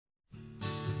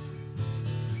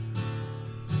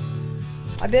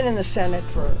I've been in the Senate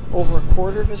for over a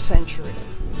quarter of a century,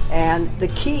 and the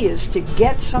key is to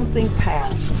get something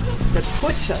passed that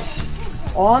puts us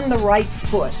on the right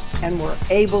foot and we're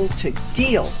able to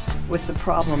deal with the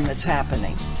problem that's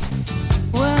happening.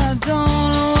 Well, I don't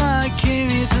know why I came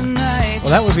here tonight. Well,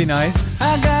 that would be nice.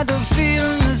 I got the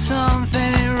feeling that something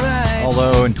ain't right.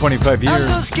 Although in 25 years, I'm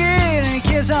so scared in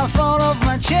case I fall off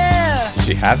my chair.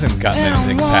 she hasn't gotten And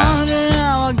anything I'm passed. wondering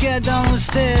how I'll get down the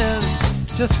stairs.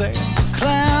 Just saying.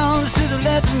 Clowns to the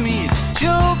left of me,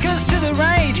 jokers to the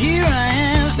right. Here I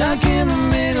am, stuck in the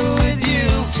middle with you.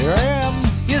 Here I am.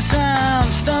 Yes,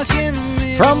 I'm stuck in the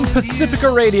middle. From with Pacifica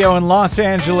you. Radio in Los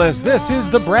Angeles, this is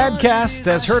the BradCast,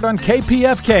 as heard on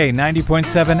KPFK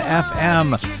 90.7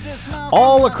 FM,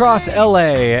 all across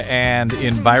LA and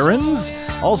environs.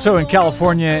 Also in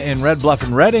California in Red Bluff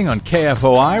and Redding on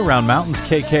KFOI, Round Mountains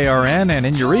KKRN, and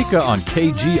in Eureka on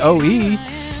KGOE.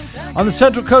 On the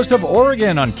central coast of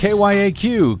Oregon on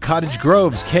KYAQ, Cottage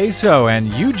Grove's KSO,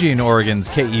 and Eugene, Oregon's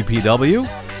KEPW.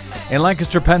 In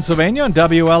Lancaster, Pennsylvania on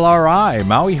WLRI,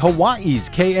 Maui, Hawaii's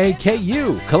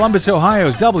KAKU, Columbus,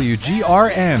 Ohio's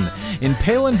WGRN, in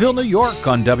Palinville, New York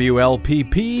on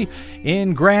WLPP,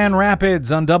 in Grand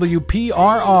Rapids on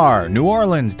WPRR, New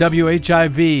Orleans,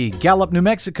 WHIV, Gallup, New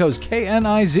Mexico's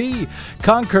KNIZ,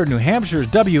 Concord, New Hampshire's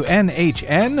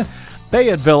WNHN,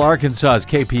 Fayetteville, Arkansas's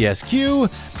KPSQ,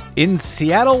 in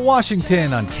Seattle,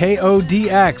 Washington on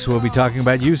KODX. We'll be talking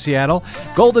about you, Seattle.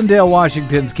 Goldendale,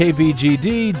 Washington's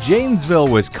KVGD. Janesville,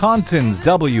 Wisconsin's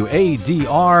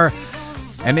WADR.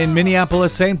 And in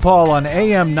Minneapolis, St. Paul on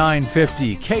AM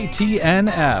 950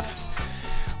 KTNF.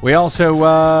 We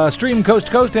also stream coast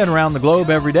to coast and around the globe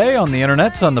every day on the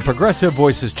internets on the Progressive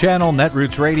Voices channel,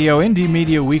 Netroots Radio, Indie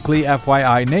Media Weekly,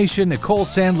 FYI Nation,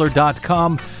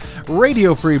 NicoleSandler.com,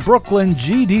 Radio Free Brooklyn,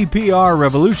 GDPR,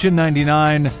 Revolution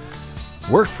 99,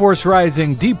 Workforce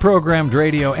Rising, Deprogrammed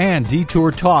Radio, and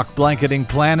Detour Talk, blanketing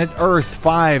planet Earth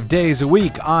 5 days a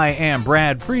week. I am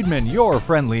Brad Friedman, your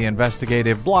friendly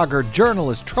investigative blogger,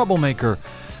 journalist, troublemaker,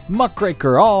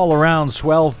 muckraker, all-around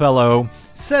swell fellow.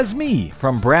 Says me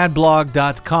from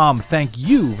bradblog.com. Thank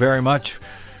you very much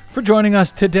for joining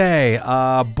us today.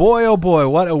 Boy, oh boy,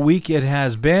 what a week it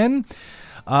has been.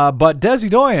 But Desi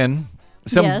Doyen,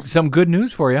 some good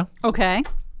news for you. Okay.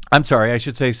 I'm sorry, I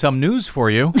should say some news for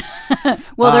you.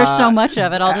 Well, there's so much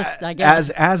of it. I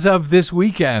guess. As of this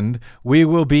weekend, we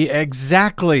will be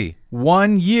exactly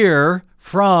 1 year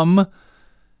from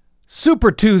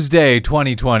Super Tuesday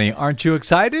 2020. Aren't you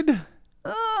excited?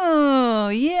 Oh,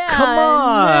 yeah. Come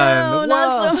on. No,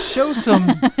 not show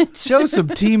some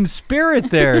team spirit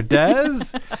there,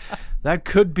 Des. That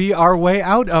could be our way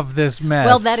out of this mess.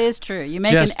 Well, that is true. You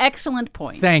make an excellent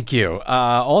point. Thank you.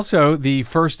 Also, the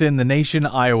first in the nation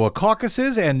Iowa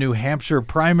caucuses and New Hampshire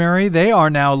primary, they are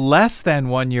now less than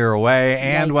 1 year away.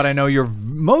 And Yikes. what I know you're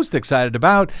most excited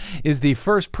about is the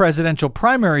first presidential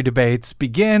primary debates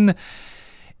begin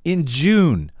in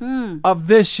June of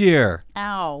this year.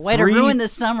 Ow, way to ruin the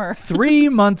summer. 3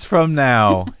 months from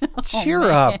now. Cheer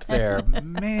up there.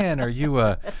 Man, are you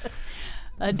a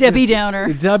Debbie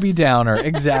Downer. Debbie Downer,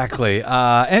 exactly.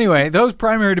 Anyway, those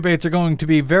primary debates are going to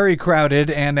be very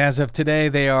crowded, and as of today,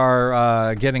 they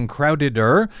are getting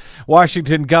crowdeder.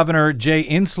 Washington Governor Jay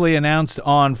Inslee announced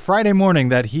on Friday morning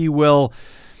that he will,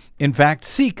 in fact,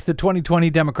 seek the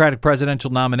 2020 Democratic presidential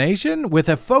nomination with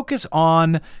a focus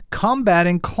on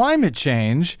combating climate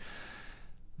change.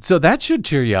 So that should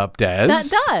cheer you up, Des. That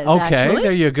does, Okay, actually.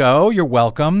 there you go. You're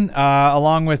welcome.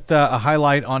 Along with a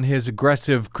highlight on his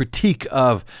aggressive critique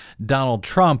of Donald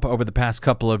Trump over the past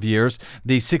couple of years.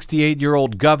 The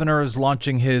 68-year-old governor is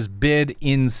launching his bid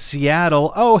in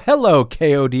Seattle. Oh, hello,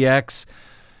 KODX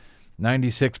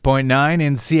 96.9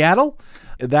 in Seattle.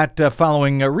 That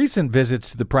following recent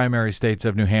visits to the primary states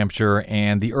of New Hampshire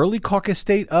and the early caucus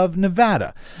state of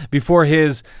Nevada. Before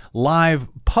his live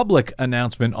public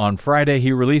announcement on Friday,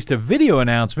 he released a video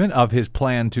announcement of his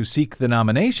plan to seek the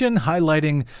nomination,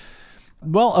 highlighting,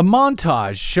 well, a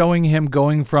montage showing him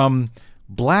going from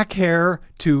black hair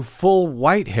to full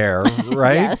white hair,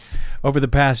 right? Yes. Over the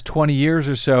past 20 years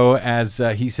or so, as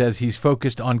he says he's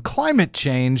focused on climate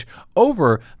change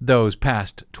over those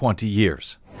past 20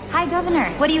 years. Hi, Governor.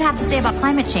 What do you have to say about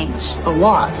climate change? A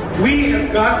lot. We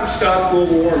have got to stop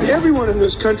global warming. Everyone in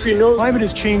this country knows climate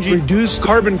is changing. Reduce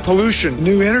carbon pollution.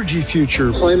 New energy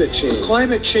future. Climate change.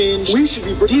 Climate change. We should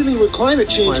be dealing with climate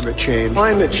change. Climate change.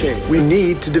 Climate change. We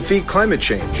need to defeat climate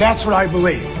change. That's what I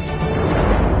believe.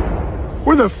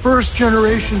 We're the first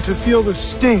generation to feel the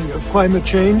sting of climate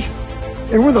change,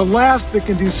 and we're the last that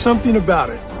can do something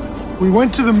about it. We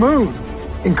went to the moon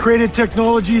and created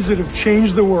technologies that have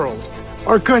changed the world.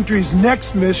 Our country's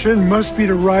next mission must be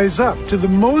to rise up to the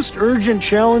most urgent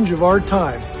challenge of our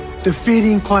time,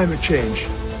 defeating climate change.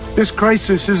 This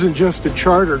crisis isn't just a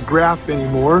chart or graph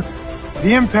anymore.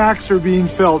 The impacts are being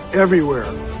felt everywhere.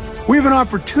 We have an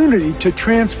opportunity to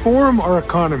transform our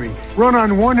economy, run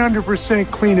on 100%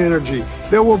 clean energy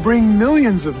that will bring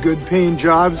millions of good-paying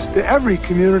jobs to every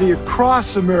community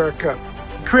across America,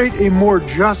 create a more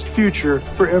just future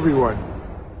for everyone.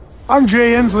 I'm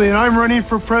Jay Inslee, and I'm running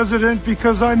for president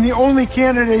because I'm the only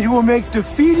candidate who will make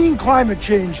defeating climate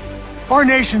change our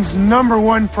nation's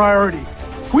 #1 priority.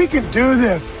 We can do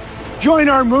this. Join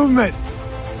our movement.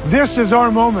 This is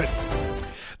our moment.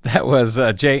 That was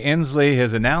Jay Inslee,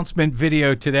 his announcement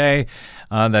video today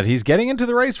that he's getting into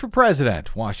the race for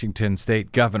president, Washington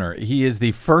State governor. He is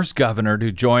the first governor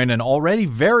to join an already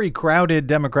very crowded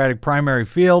Democratic primary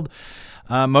field,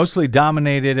 mostly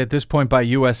dominated at this point by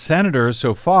U.S. senators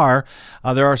so far.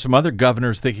 There are some other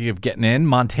governors thinking of getting in.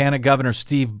 Montana Governor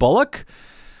Steve Bullock,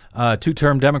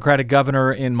 two-term Democratic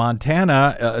governor in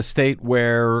Montana, a state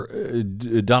where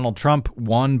Donald Trump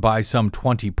won by some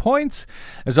 20 points.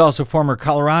 There's also former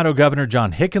Colorado Governor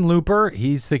John Hickenlooper.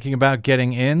 He's thinking about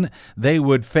getting in. They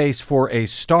would face, for a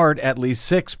start, at least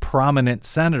 6 prominent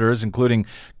senators, including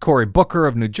Cory Booker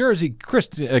of New Jersey,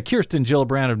 Kirsten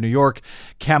Gillibrand of New York,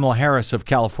 Kamala Harris of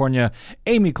California,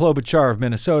 Amy Klobuchar of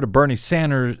Minnesota, Bernie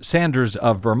Sanders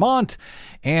of Vermont,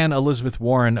 and Elizabeth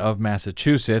Warren of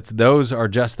Massachusetts. Those are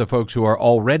just the folks who are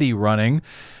already running.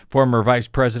 Former Vice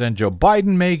President Joe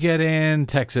Biden may get in.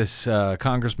 Texas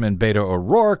Congressman Beto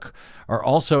O'Rourke are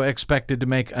also expected to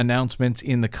make announcements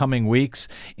in the coming weeks.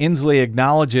 Inslee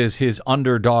acknowledges his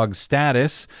underdog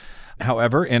status.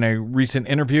 However, in a recent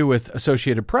interview with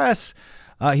Associated Press,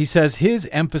 he says his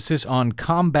emphasis on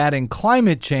combating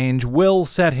climate change will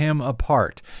set him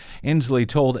apart. Inslee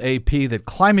told AP that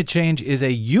climate change is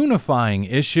a unifying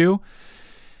issue,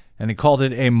 and he called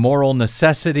it a moral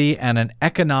necessity and an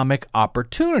economic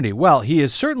opportunity. Well, he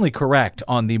is certainly correct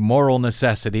on the moral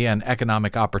necessity and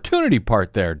economic opportunity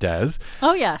part there, Des.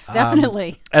 Oh, yes,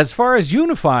 definitely. As far as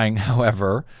unifying,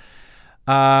 however,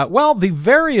 the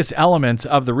various elements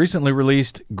of the recently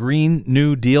released Green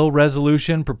New Deal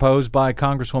resolution proposed by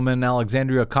Congresswoman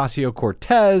Alexandria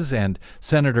Ocasio-Cortez and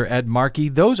Senator Ed Markey,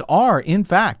 those are, in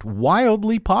fact,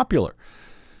 wildly popular.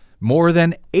 More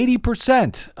than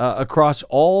 80% across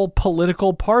all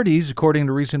political parties, according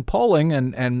to recent polling,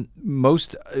 and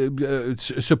most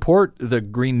support the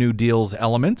Green New Deal's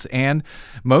elements, and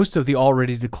most of the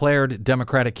already declared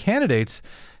Democratic candidates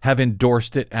have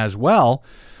endorsed it as well.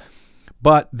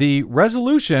 But the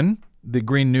resolution, the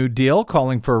Green New Deal,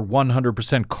 calling for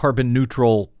 100% carbon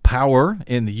neutral power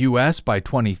in the U.S. by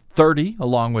 2030,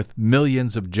 along with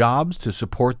millions of jobs to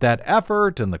support that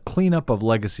effort and the cleanup of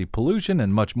legacy pollution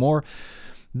and much more,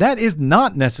 that is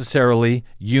not necessarily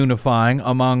unifying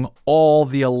among all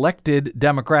the elected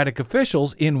Democratic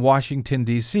officials in Washington,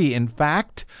 D.C. In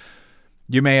fact,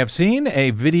 you may have seen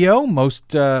a video,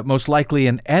 most likely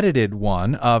an edited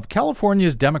one, of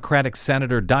California's Democratic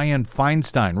Senator Dianne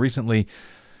Feinstein recently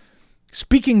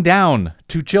speaking down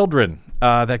to children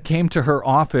that came to her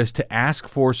office to ask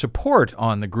for support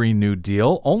on the Green New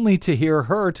Deal, only to hear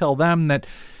her tell them that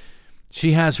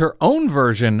she has her own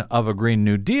version of a Green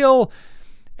New Deal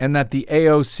and that the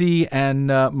AOC and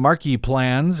Markey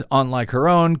plans, unlike her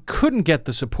own, couldn't get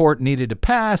the support needed to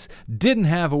pass, didn't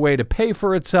have a way to pay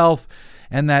for itself,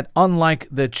 and that unlike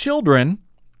the children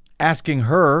asking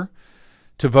her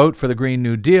to vote for the Green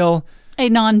New Deal, a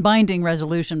non-binding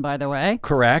resolution, by the way.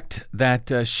 Correct,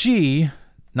 that she,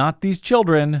 not these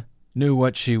children, knew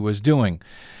what she was doing.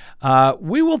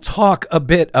 We will talk a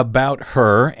bit about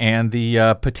her and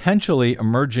the potentially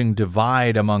emerging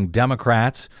divide among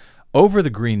Democrats over the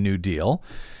Green New Deal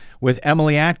with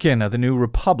Emily Atkin of the New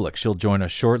Republic. She'll join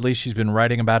us shortly. She's been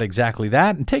writing about exactly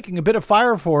that and taking a bit of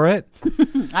fire for it.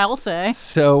 I'll say.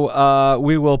 So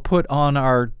we will put on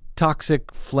our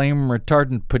toxic flame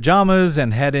retardant pajamas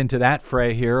and head into that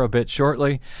fray here a bit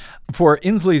shortly. For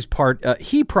Inslee's part,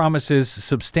 he promises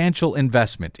substantial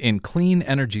investment in clean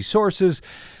energy sources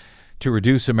to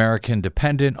reduce American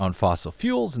dependence on fossil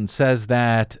fuels, and says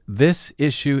that this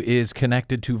issue is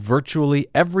connected to virtually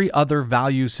every other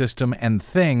value system and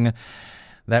thing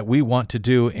that we want to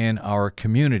do in our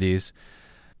communities.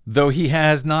 Though he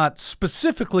has not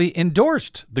specifically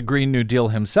endorsed the Green New Deal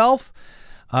himself,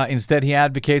 instead he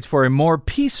advocates for a more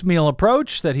piecemeal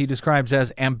approach that he describes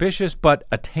as ambitious but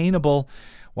attainable,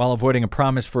 while avoiding a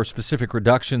promise for specific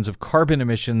reductions of carbon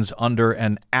emissions under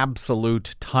an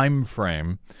absolute time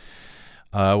frame.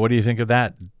 What do you think of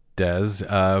that, Des?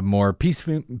 More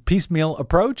piecemeal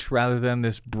approach rather than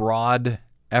this broad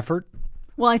effort?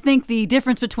 Well, I think the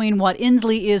difference between what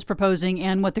Inslee is proposing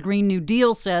and what the Green New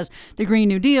Deal says, the Green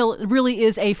New Deal really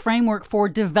is a framework for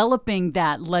developing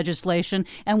that legislation.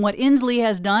 And what Inslee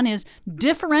has done is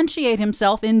differentiate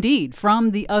himself, indeed, from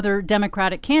the other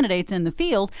Democratic candidates in the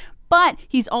field. But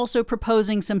he's also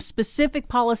proposing some specific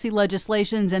policy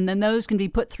legislations, and then those can be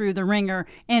put through the ringer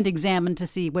and examined to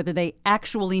see whether they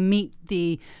actually meet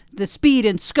the speed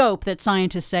and scope that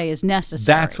scientists say is necessary.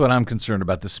 That's what I'm concerned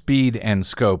about, the speed and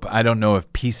scope. I don't know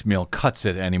if piecemeal cuts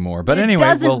it anymore. But anyway, it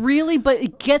doesn't really, but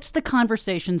it gets the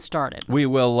conversation started. We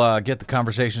will get the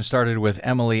conversation started with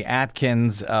Emily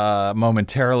Atkins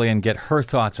momentarily and get her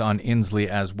thoughts on Inslee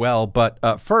as well.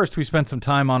 But first, we spent some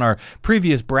time on our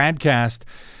previous BradCast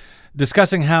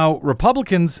discussing how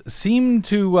Republicans seem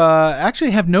to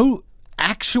actually have no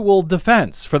actual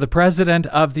defense for the President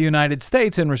of the United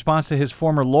States in response to his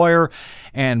former lawyer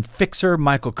and fixer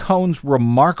Michael Cohen's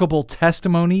remarkable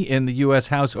testimony in the U.S.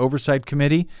 House Oversight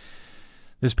Committee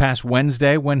this past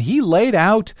Wednesday, when he laid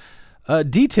out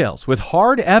details with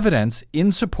hard evidence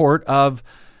in support of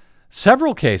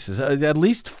several cases, at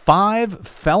least 5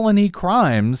 felony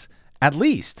crimes, at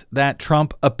least, that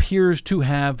Trump appears to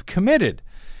have committed,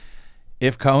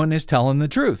 if Cohen is telling the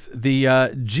truth. The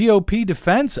GOP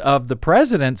defense of the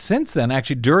president since then,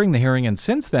 actually during the hearing and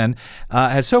since then,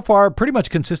 has so far pretty much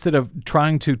consisted of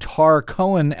trying to tar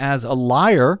Cohen as a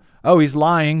liar. Oh, he's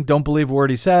lying. Don't believe a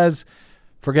word he says.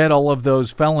 Forget all of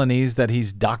those felonies that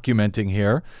he's documenting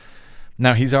here.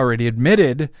 Now, he's already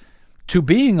admitted to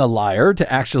being a liar,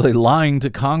 to actually lying to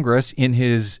Congress in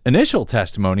his initial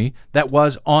testimony that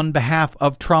was on behalf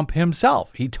of Trump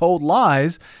himself. He told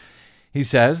lies, he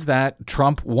says, that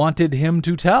Trump wanted him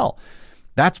to tell.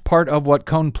 That's part of what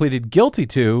Cohen pleaded guilty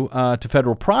to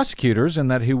federal prosecutors,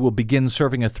 and that he will begin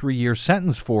serving a 3-year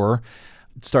sentence for,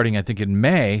 starting, I think, in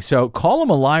May. So call him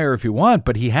a liar if you want,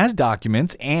 but he has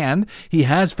documents, and he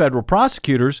has federal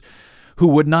prosecutors who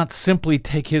would not simply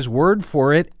take his word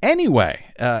for it anyway,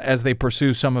 as they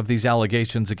pursue some of these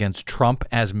allegations against Trump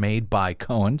as made by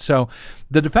Cohen. So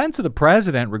the defense of the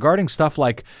president regarding stuff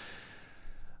like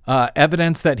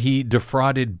evidence that he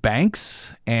defrauded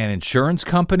banks and insurance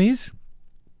companies,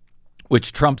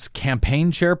 which Trump's campaign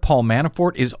chair, Paul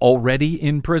Manafort, is already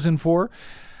in prison for,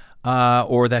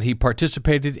 or that he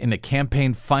participated in a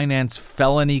campaign finance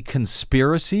felony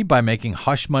conspiracy by making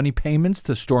hush money payments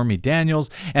to Stormy Daniels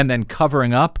and then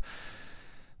covering up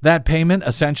that payment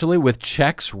essentially with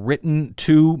checks written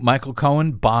to Michael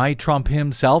Cohen by Trump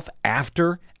himself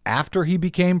after he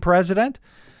became president,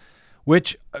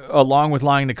 which, along with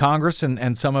lying to Congress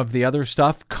and some of the other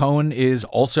stuff, Cohen is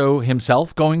also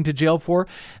himself going to jail for.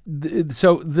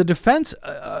 So the defense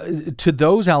to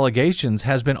those allegations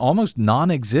has been almost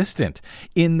non-existent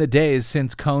in the days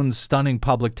since Cohen's stunning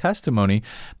public testimony.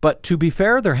 But to be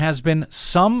fair, there has been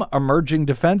some emerging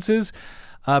defenses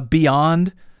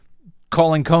beyond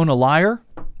calling Cohen a liar.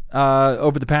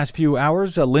 Over the past few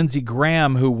hours, Lindsey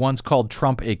Graham, who once called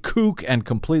Trump a kook and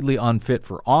completely unfit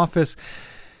for office,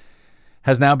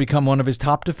 has now become one of his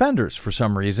top defenders for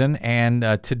some reason.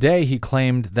 And today he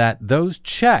claimed that those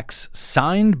checks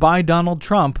signed by Donald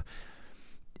Trump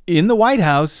in the White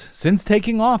House since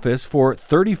taking office for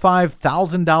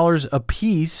 $35,000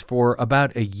 apiece for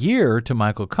about a year to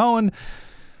Michael Cohen,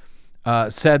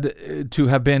 said to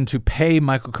have been to pay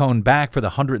Michael Cohen back for the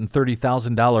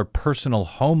 $130,000 personal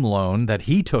home loan that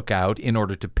he took out in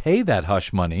order to pay that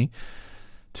hush money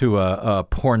to a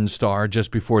porn star just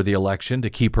before the election to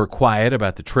keep her quiet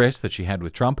about the tryst that she had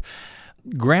with Trump.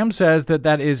 Graham says that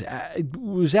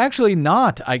was actually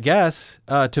not, I guess,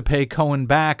 to pay Cohen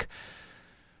back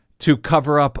to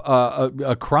cover up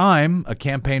a crime, a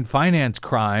campaign finance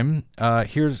crime.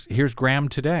 Here's Graham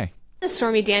today. The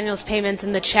Stormy Daniels payments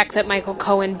and the check that Michael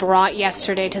Cohen brought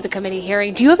yesterday to the committee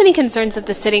hearing, do you have any concerns that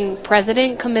the sitting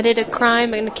president committed a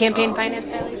crime and a campaign finance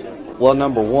violation? Well,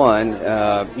 number one,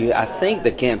 I think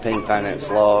the campaign finance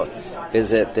law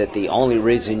is that the only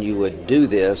reason you would do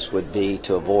this would be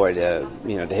to avoid,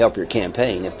 to help your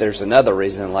campaign. If there's another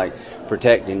reason, like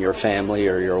protecting your family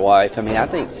or your wife, I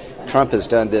think Trump has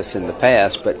done this in the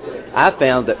past, but I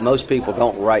found that most people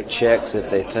don't write checks if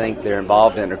they think they're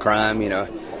involved in a crime.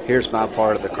 Here's my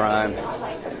part of the crime.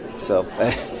 So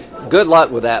good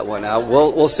luck with that one.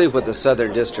 We'll see what the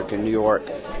Southern District in New York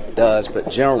does, but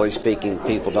generally speaking,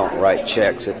 people don't write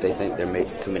checks if they think they're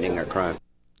committing a crime.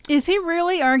 Is he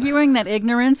really arguing that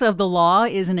ignorance of the law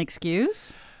is an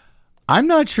excuse? I'm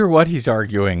not sure what he's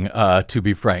arguing, to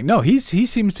be frank. No, he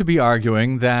seems to be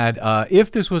arguing that if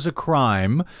this was a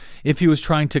crime, if he was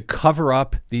trying to cover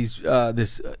up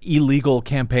this illegal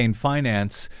campaign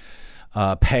finance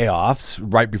payoffs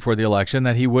right before the election,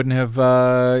 that he wouldn't have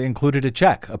included a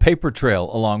check, a paper trail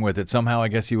along with it. Somehow, I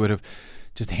guess he would have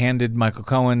just handed Michael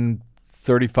Cohen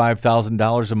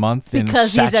 $35,000 a month in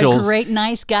satchels. Because he's a great,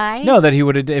 nice guy? No, that he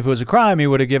would have, if it was a crime, he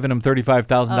would have given him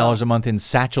 $35,000 a month in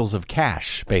satchels of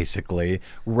cash, basically,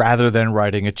 rather than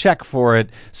writing a check for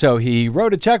it. So he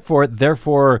wrote a check for it.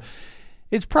 Therefore,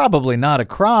 it's probably not a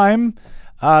crime.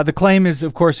 The claim is,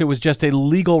 of course, it was just a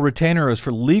legal retainer. It was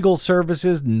for legal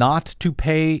services, not to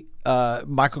pay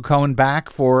Michael Cohen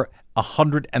back for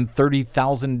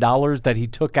 $130,000 that he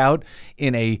took out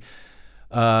in a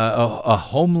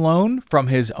home loan from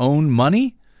his own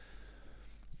money,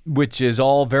 which is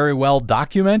all very well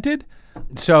documented.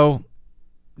 So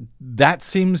that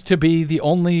seems to be the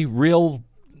only real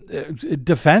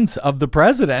defense of the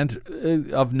president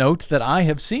of note that I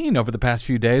have seen over the past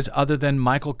few days, other than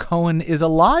Michael Cohen is a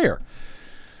liar.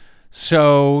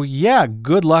 So, yeah,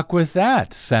 good luck with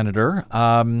that, Senator.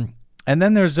 And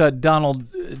then there's Donald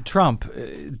Trump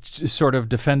sort of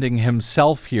defending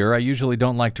himself here. I usually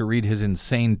don't like to read his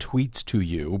insane tweets to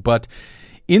you, but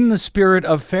in the spirit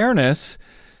of fairness,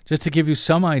 just to give you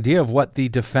some idea of what the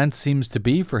defense seems to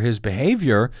be for his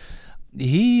behavior,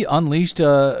 he unleashed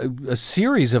a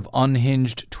series of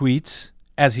unhinged tweets,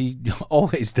 as he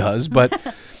always does, but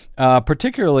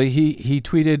particularly he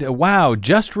tweeted, "Wow,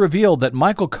 just revealed that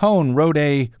Michael Cohen wrote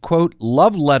a, quote,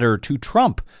 love letter to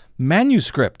Trump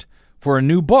manuscript for a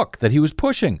new book that he was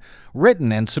pushing,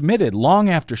 written and submitted long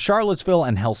after Charlottesville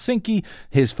and Helsinki,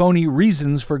 his phony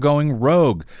reasons for going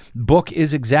rogue. Book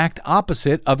is exact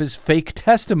opposite of his fake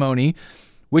testimony,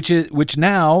 which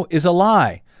now is a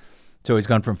lie." So he's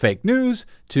gone from fake news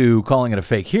to calling it a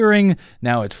fake hearing.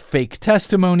 Now it's fake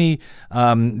testimony.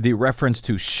 The reference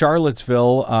to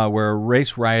Charlottesville, where a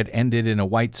race riot ended in a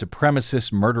white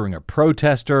supremacist murdering a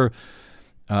protester,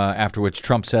 after which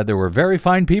Trump said there were very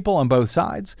fine people on both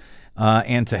sides.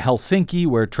 And to Helsinki,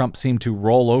 where Trump seemed to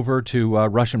roll over to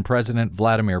Russian President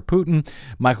Vladimir Putin.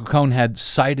 Michael Cohen had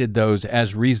cited those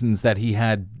as reasons that he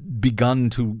had begun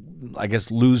to, I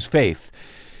guess, lose faith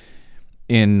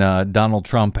in Donald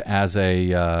Trump as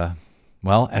a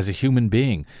human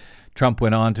being. Trump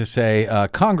went on to say,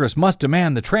 Congress must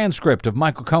demand the transcript of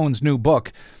Michael Cohen's new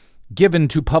book. Given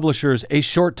to publishers a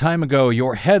short time ago,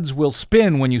 your heads will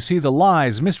spin when you see the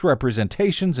lies,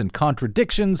 misrepresentations, and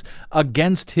contradictions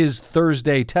against his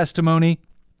Thursday testimony.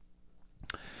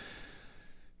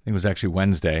 It was actually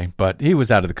Wednesday, but he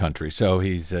was out of the country, so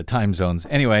he's time zones.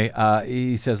 Anyway,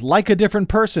 he says, like a different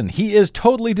person, he is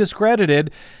totally discredited.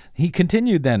 He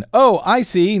continued then, "Oh, I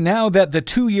see. Now that the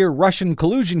 2-year Russian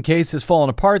collusion case has fallen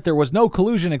apart, there was no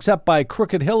collusion except by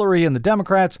crooked Hillary and the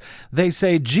Democrats. They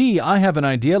say, gee, I have an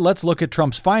idea. Let's look at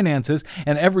Trump's finances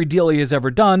and every deal he has ever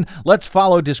done. Let's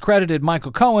follow discredited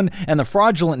Michael Cohen and the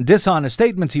fraudulent and dishonest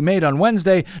statements he made on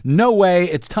Wednesday. No way.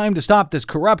 It's time to stop this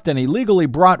corrupt and illegally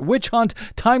brought witch hunt.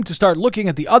 Time to start looking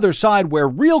at the other side where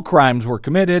real crimes were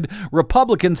committed.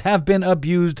 Republicans have been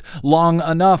abused long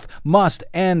enough. Must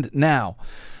end now."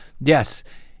 Yes,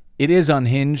 it is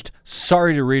unhinged.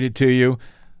 Sorry to read it to you,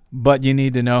 but you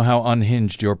need to know how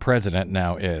unhinged your president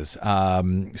now is.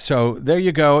 So there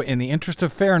you go. In the interest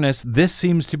of fairness, this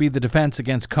seems to be the defense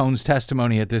against Cohen's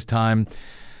testimony at this time,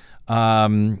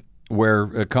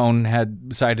 where Cohen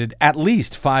had cited at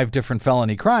least 5 different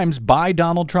felony crimes by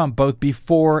Donald Trump, both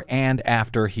before and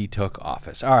after he took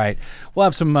office. All right, we'll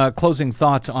have some closing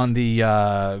thoughts on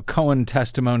the Cohen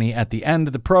testimony at the end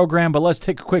of the program, but let's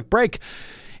take a quick break.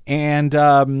 And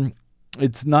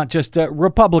it's not just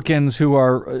Republicans who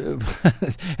are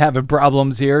having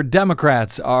problems here.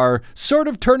 Democrats are sort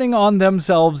of turning on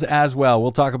themselves as well. We'll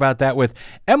talk about that with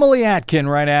Emily Atkin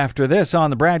right after this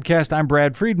on the BradCast. I'm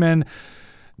Brad Friedman.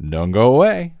 Don't go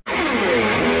away.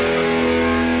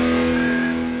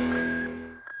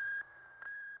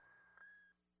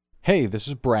 Hey, this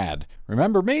is Brad.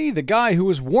 Remember me, the guy who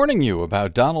was warning you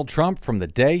about Donald Trump from the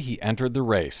day he entered the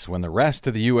race, when the rest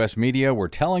of the U.S. media were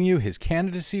telling you his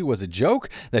candidacy was a joke,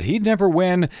 that he'd never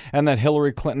win, and that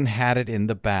Hillary Clinton had it in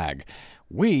the bag.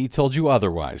 We told you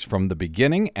otherwise from the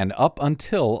beginning and up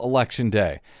until Election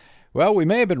Day. Well, we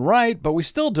may have been right, but we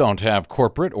still don't have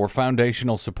corporate or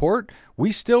foundational support.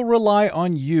 We still rely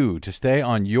on you to stay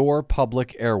on your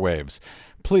public airwaves.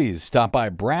 Please stop by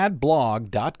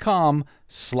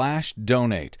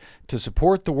bradblog.com/donate to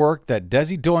support the work that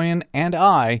Desi Doyen and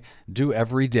I do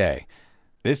every day.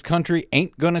 This country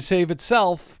ain't going to save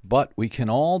itself, but we can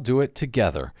all do it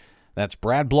together. That's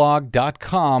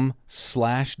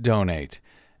bradblog.com/donate.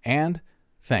 And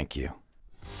thank you.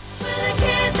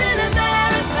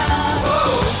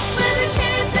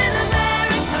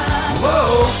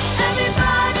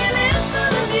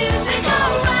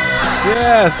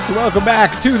 Yes, welcome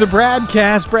back to the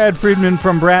BradCast. Brad Friedman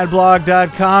from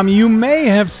BradBlog.com. You may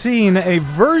have seen a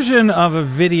version of a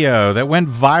video that went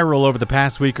viral over the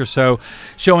past week or so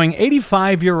showing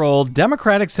 85-year-old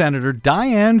Democratic Senator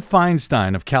Dianne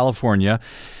Feinstein of California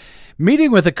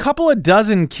meeting with a couple of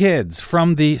dozen kids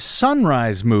from the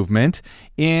Sunrise Movement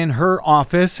in her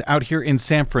office out here in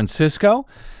San Francisco.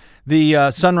 The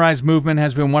Sunrise Movement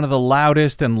has been one of the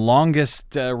loudest and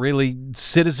longest really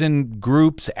citizen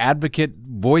groups, advocate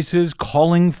voices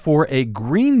calling for a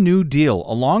Green New Deal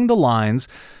along the lines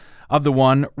of the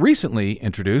one recently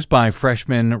introduced by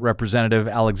freshman Representative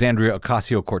Alexandria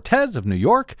Ocasio-Cortez of New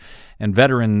York and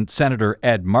veteran Senator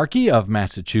Ed Markey of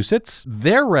Massachusetts.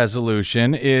 Their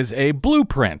resolution is a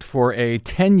blueprint for a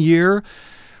 10-year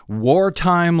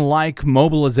wartime-like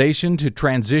mobilization to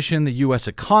transition the U.S.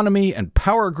 economy and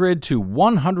power grid to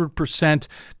 100%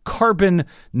 carbon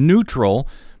neutral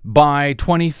by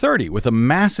 2030, with a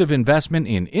massive investment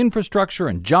in infrastructure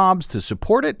and jobs to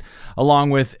support it, along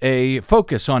with a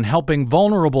focus on helping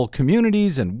vulnerable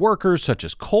communities and workers such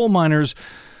as coal miners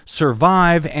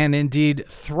survive and indeed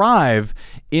thrive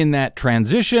in that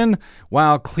transition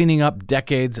while cleaning up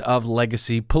decades of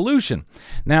legacy pollution.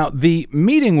 Now, the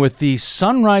meeting with the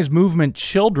Sunrise Movement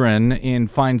children in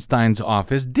Feinstein's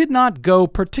office did not go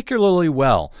particularly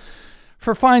well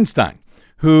for Feinstein,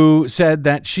 who said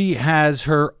that she has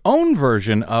her own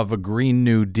version of a Green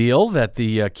New Deal that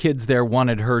the kids there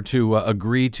wanted her to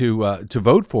agree to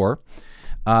vote for.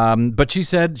 But she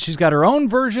said she's got her own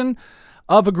version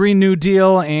of a Green New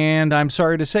Deal, and I'm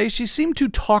sorry to say she seemed to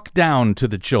talk down to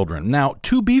the children. Now,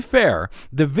 to be fair,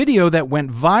 the video that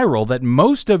went viral that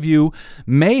most of you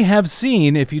may have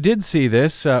seen, if you did see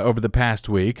this over the past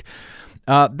week,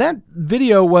 that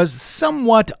video was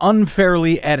somewhat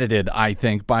unfairly edited, I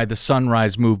think, by the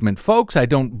Sunrise Movement folks. I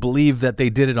don't believe that they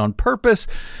did it on purpose,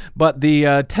 but the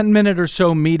 10-minute or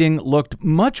so meeting looked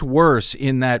much worse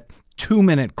in that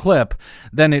 2-minute clip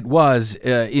than it was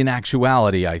in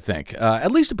actuality, I think,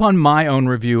 at least upon my own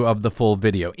review of the full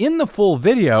video. In the full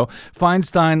video,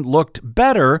 Feinstein looked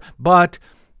better, but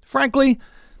frankly,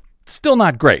 still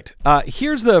not great.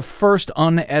 Here's the first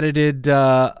unedited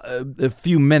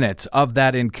few minutes of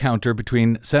that encounter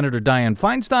between Senator Dianne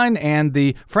Feinstein and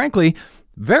the, frankly,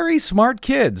 very smart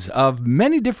kids of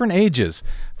many different ages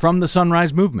from the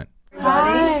Sunrise Movement.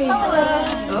 Hi.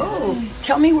 Oh,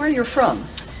 tell me where you're from.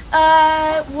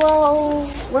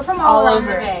 Well, we're from all over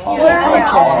the Bay. All around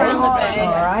the Bay.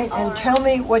 All right, and tell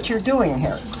me what you're doing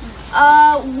here.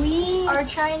 We are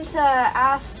trying to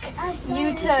ask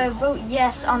you to vote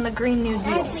yes on the Green New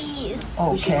Deal. Please.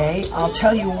 Okay, I'll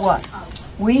tell you what.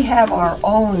 We have our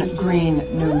own Green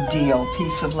New Deal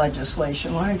piece of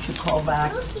legislation. Why don't you call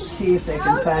back, see if they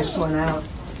can fax one out,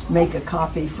 make a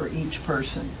copy for each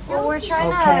person. Well, we're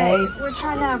trying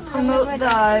to promote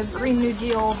the Green New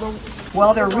Deal.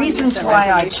 Well, there are reasons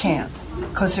why I can't,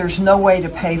 because there's no way to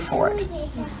pay for it.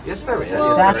 Yes, there is.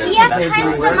 That's we have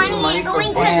tons of money going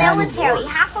to the military.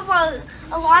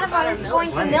 A lot of it is going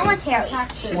to military.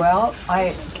 Well,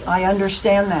 I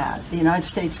understand that. The United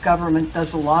States government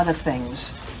does a lot of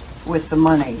things with the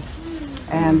money,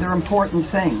 and they're important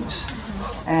things.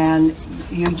 And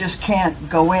you just can't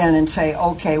go in and say,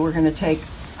 okay, we're going to take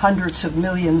hundreds of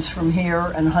millions from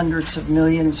here and hundreds of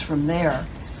millions from there.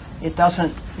 It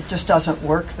just doesn't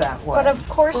work that way. But of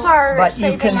course But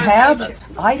you can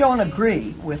have, I don't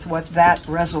agree with what that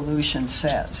resolution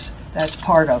says. That's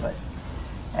part of it.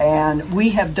 And we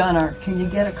have done our, can you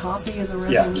get a copy of the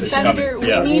resolution? Yeah, Senator,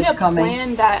 we need a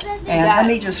plan that... And let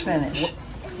me just finish.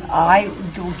 I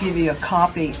will give you a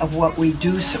copy of what we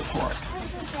do support.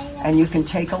 And you can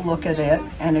take a look at it,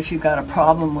 and if you've got a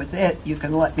problem with it, you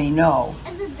can let me know.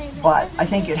 But I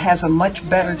think it has a much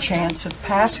better chance of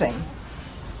passing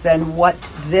than what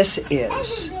this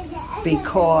is,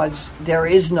 because there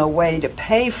is no way to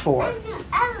pay for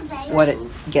what it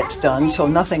gets done, so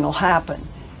nothing will happen.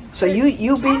 So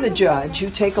you be the judge,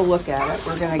 you take a look at it,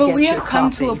 we're going to get you a copy. But we have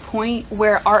come to a point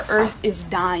where our earth is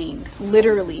dying,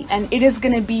 literally, and it is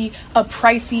going to be a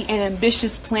pricey and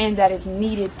ambitious plan that is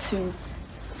needed to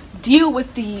deal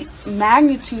with the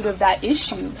magnitude of that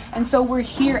issue. And so we're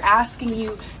here asking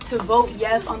you to vote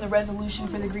yes on the resolution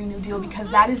for the Green New Deal,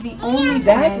 because that is the only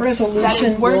that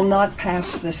resolution will not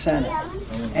pass the Senate,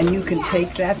 and you can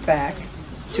take that back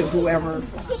to whoever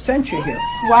sent you here.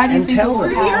 Why do you think tell we're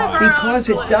them? here? Because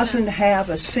it doesn't have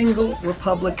a single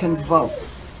Republican vote,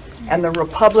 and the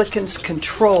Republicans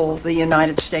control the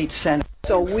United States Senate.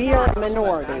 So we are a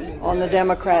minority on the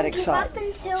Democratic side.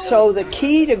 So the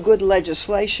key to good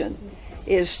legislation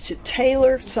is to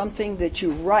tailor something that you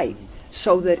write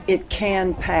so that it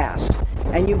can pass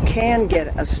and you can get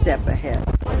a step ahead.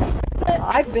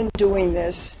 I've been doing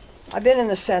this. I've been in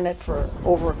the Senate for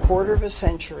over a quarter of a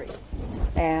century,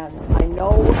 and I know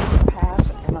what can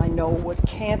pass and I know what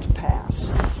can't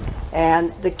pass.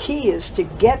 And the key is to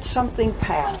get something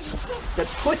passed that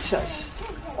puts us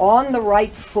on the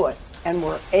right foot and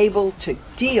we're able to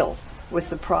deal with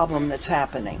the problem that's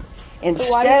happening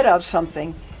instead of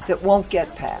something that won't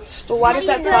get passed. But why does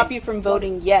that stop you from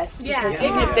voting yes? Because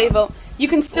even if they vote, you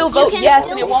can still vote yes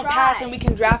and it won't pass and we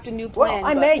can draft a new plan.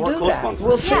 Well, I may do that.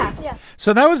 We'll see.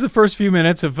 So that was the first few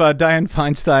minutes of Dianne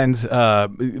Feinstein's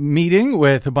meeting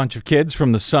with a bunch of kids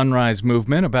from the Sunrise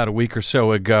Movement about a week or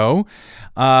so ago.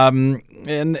 And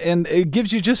it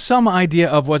gives you just some idea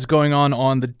of what's going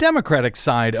on the Democratic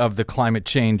side of the climate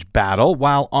change battle,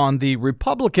 while on the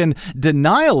Republican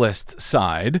denialist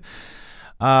side,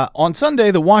 on Sunday,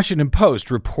 the Washington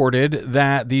Post reported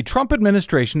that the Trump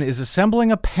administration is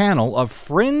assembling a panel of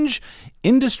fringe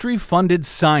industry-funded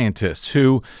scientists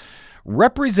who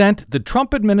represent the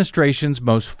Trump administration's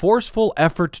most forceful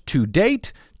effort to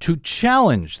date to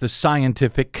challenge the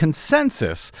scientific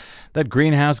consensus that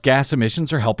greenhouse gas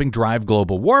emissions are helping drive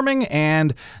global warming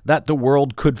and that the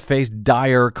world could face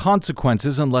dire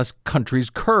consequences unless countries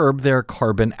curb their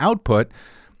carbon output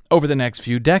over the next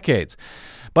few decades.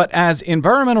 But as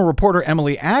environmental reporter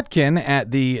Emily Atkin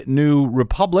at the New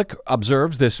Republic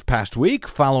observes this past week,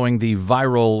 following the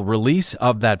viral release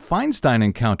of that Feinstein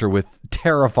encounter with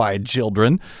terrified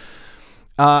children,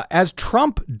 as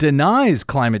Trump denies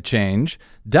climate change,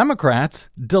 Democrats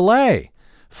delay.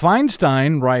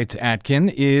 Feinstein, writes Atkin,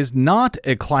 is not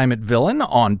a climate villain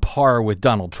on par with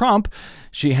Donald Trump.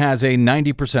 She has a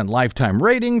 90% lifetime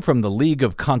rating from the League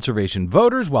of Conservation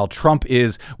Voters, while Trump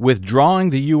is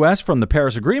withdrawing the U.S. from the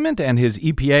Paris Agreement, and his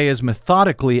EPA is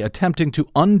methodically attempting to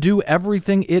undo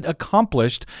everything it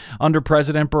accomplished under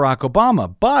President Barack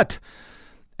Obama. But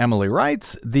Emily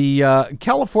writes, the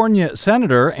California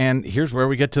senator, and here's where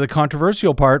we get to the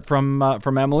controversial part from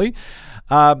Emily,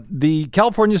 the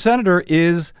California senator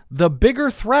is the bigger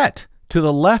threat to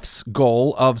the left's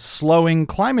goal of slowing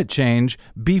climate change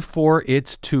before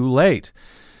it's too late.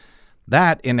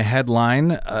 That, in a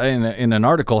headline, in an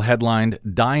article headlined,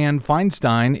 Dianne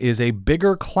Feinstein is a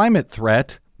bigger climate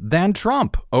threat than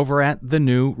Trump, over at the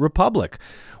New Republic.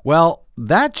 Well,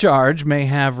 that charge may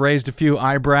have raised a few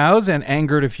eyebrows and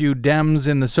angered a few Dems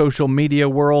in the social media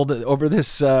world over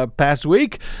this past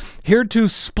week. Here to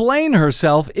splain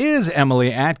herself is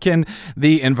Emily Atkin,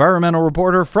 the environmental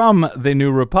reporter from the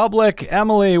New Republic.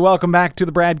 Emily, welcome back to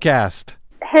the BradCast.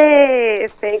 Hey,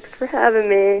 thanks for having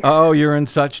me. Oh, you're in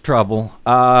such trouble.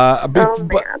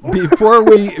 Before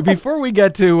we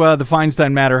get to the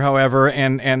Feinstein matter, however,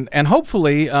 and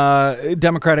hopefully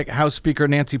Democratic House Speaker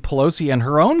Nancy Pelosi and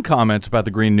her own comments about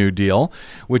the Green New Deal,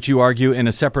 which you argue in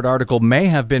a separate article may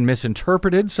have been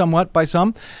misinterpreted somewhat by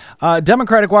some,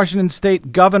 Democratic Washington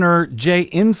State Governor Jay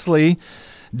Inslee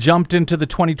jumped into the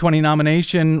 2020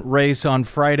 nomination race on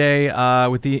Friday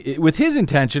with his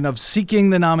intention of seeking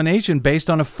the nomination based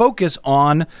on a focus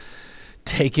on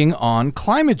taking on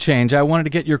climate change. I wanted to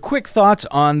get your quick thoughts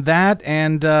on that,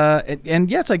 and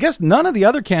yes, I guess none of the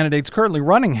other candidates currently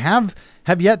running have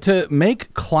yet to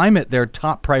make climate their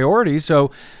top priority.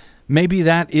 So maybe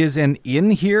that is an in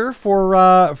here for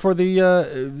Jay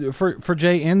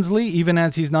Inslee, even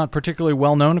as he's not particularly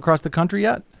well known across the country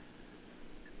yet.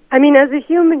 I mean, as a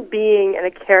human being and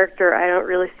a character, I don't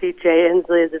really see Jay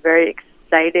Inslee as a very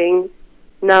exciting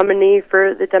nominee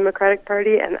for the Democratic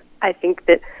Party, and I think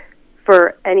that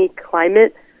for any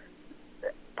climate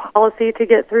policy to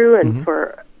get through and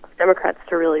for Democrats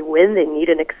to really win, they need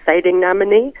an exciting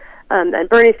nominee. And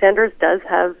Bernie Sanders does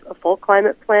have a full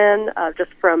climate plan,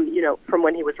 just from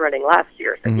when he was running last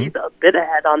year, so he's a bit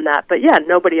ahead on that. But yeah,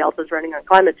 nobody else is running on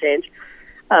climate change.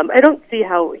 I don't see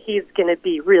how he's going to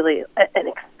be really an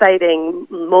exciting,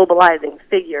 mobilizing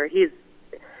figure. He's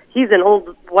an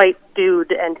old white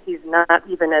dude, and he's not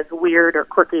even as weird or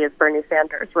quirky as Bernie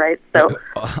Sanders, right? So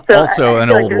also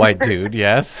an old white dude,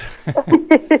 yes.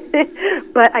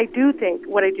 But I do think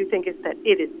is that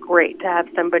it is great to have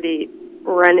somebody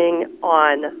running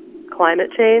on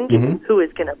climate change who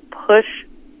is going to push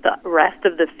the rest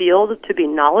of the field to be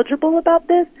knowledgeable about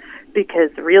this. Because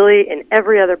really, in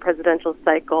every other presidential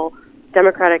cycle,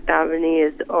 Democratic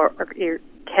nominees or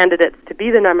candidates to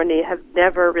be the nominee have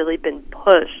never really been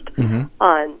pushed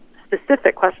on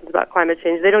specific questions about climate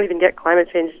change. They don't even get climate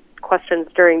change questions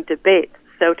during debates.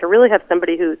 So to really have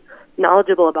somebody who's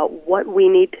knowledgeable about what we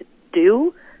need to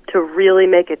do to really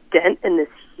make a dent in this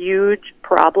huge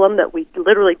problem that we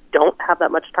literally don't have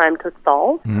that much time to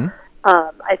solve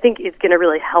I think is going to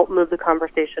really help move the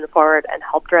conversation forward and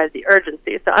help drive the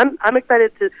urgency. So I'm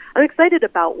excited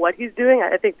about what he's doing.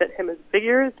 I think that him as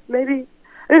figures, maybe.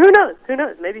 I mean, who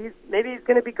knows? Maybe he's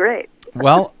going to be great.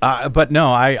 Well, but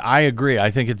no, I agree.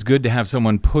 I think it's good to have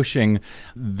someone pushing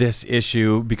this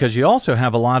issue because you also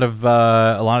have a lot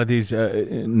of these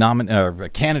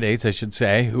candidates, I should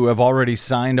say, who have already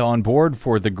signed on board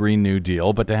for the Green New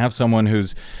Deal. But to have someone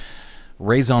who's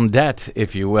raison d'etre,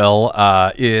 if you will,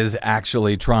 is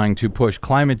actually trying to push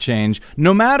climate change,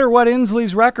 no matter what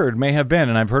Inslee's record may have been.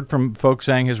 And I've heard from folks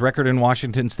saying his record in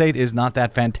Washington State is not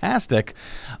that fantastic.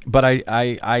 But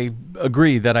I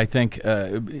agree that I think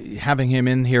having him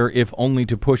in here, if only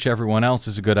to push everyone else,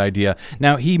 is a good idea.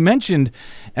 Now, he mentioned,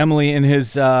 Emily, in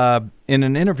his in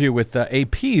an interview with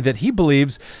AP, that he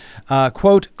believes,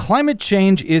 quote, climate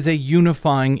change is a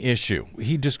unifying issue.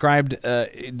 He described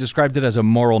it as a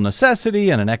moral necessity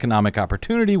and an economic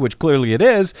opportunity, which clearly it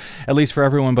is, at least for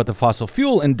everyone but the fossil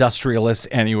fuel industrialists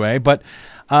anyway. But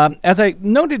as I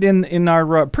noted in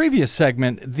our previous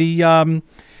segment, the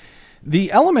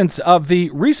elements of the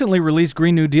recently released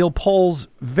Green New Deal polls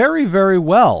very, very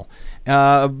well.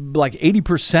 Like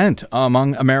 80%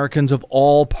 among Americans of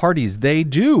all parties.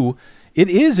 It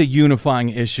is a unifying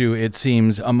issue, it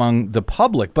seems, among the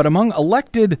public. But among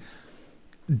elected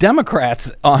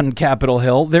Democrats on Capitol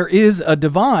Hill, there is a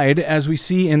divide, as we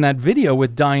see in that video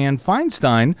with Dianne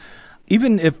Feinstein.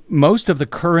 Even if most of the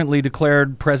currently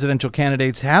declared presidential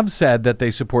candidates have said that they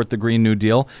support the Green New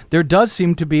Deal, there does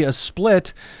seem to be a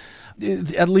split,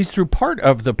 at least through part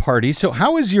of the party. So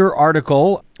how is your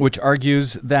article, which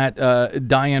argues that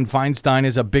Dianne Feinstein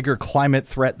is a bigger climate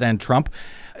threat than Trump,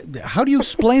 how do you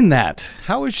explain that?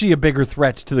 How is she a bigger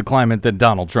threat to the climate than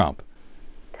Donald Trump?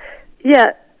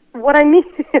 Yeah, what I mean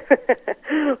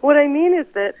is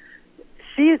that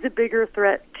she is a bigger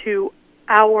threat to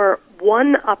our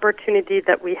one opportunity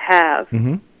that we have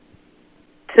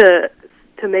to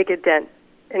make a dent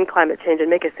in climate change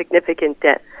and make a significant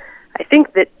dent. I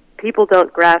think that people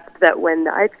don't grasp that when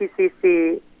the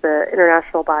IPCC, the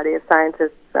international body of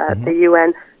scientists at the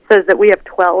UN, says that we have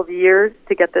 12 years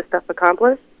to get this stuff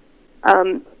accomplished,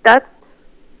 that's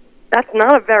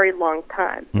not a very long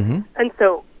time.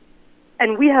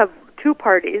 And we have two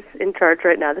parties in charge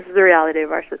right now. This is the reality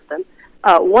of our system.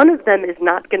 One of them is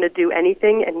not going to do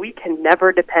anything, and we can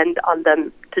never depend on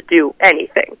them to do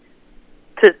anything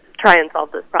to try and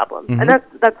solve this problem. And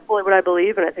that's fully what I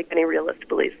believe, and I think any realist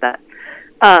believes that.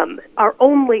 Our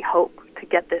only hope to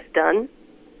get this done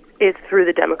is through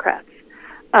the Democrats.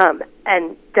 And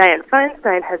Dianne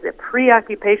Feinstein has a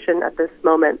preoccupation at this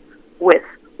moment with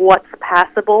what's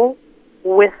passable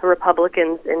with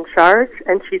Republicans in charge,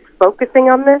 and she's focusing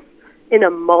on this in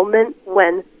a moment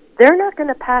when they're not going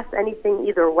to pass anything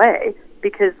either way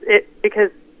because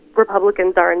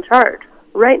Republicans are in charge.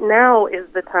 Right now is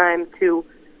the time to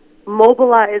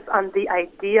mobilize on the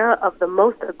idea of the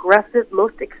most aggressive,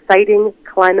 most exciting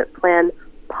climate plan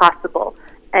possible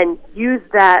and use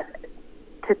that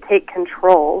to take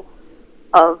control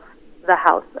of the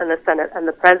House and the Senate and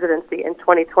the presidency in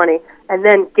 2020 and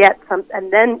then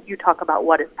and then you talk about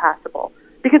what is passable,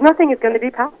 because nothing is going to be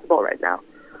passable right now.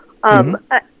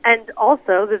 And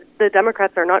also the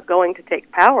Democrats are not going to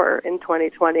take power in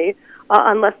 2020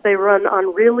 unless they run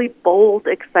on really bold,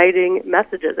 exciting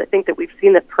messages. I think that we've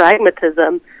seen that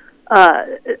pragmatism,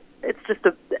 it's just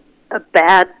a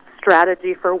bad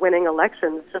strategy for winning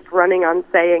elections, just running on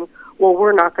saying, well,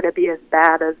 we're not going to be as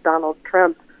bad as Donald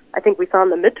Trump. I think we saw in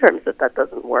the midterms that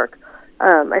doesn't work.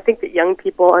 I think that young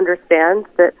people understand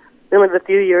that we only have a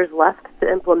few years left to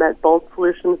implement bold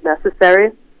solutions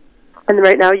necessary. And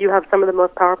right now you have some of the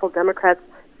most powerful Democrats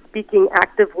speaking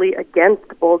actively against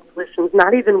bold solutions,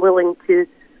 not even willing to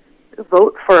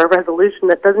vote for a resolution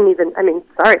that doesn't even,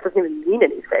 it doesn't even mean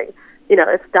anything. You know,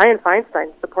 if Dianne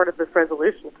Feinstein supported this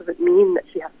resolution, it doesn't mean that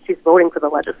she's voting for the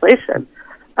legislation.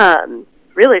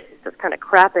 Really, she's just kind of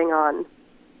crapping on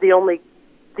the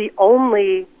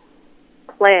only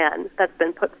plan that's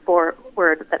been put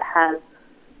forward that has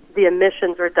the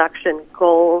emissions reduction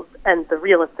goals and the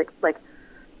realistic,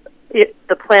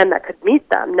 the plan that could meet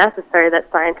them, necessary, that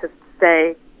scientists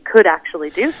say could actually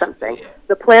do something.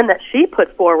 The plan that she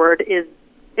put forward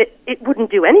it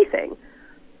wouldn't do anything.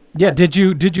 Yeah, did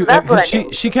you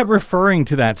she kept referring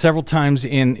to that several times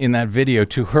in that video,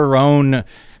 to her own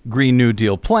Green New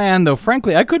Deal plan, though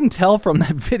frankly I couldn't tell from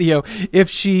that video if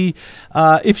she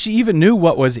even knew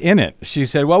what was in it. She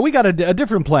said, well, we got a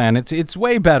different plan, it's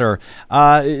way better.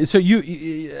 So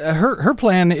her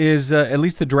plan is, at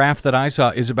least the draft that I saw,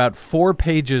 is about 4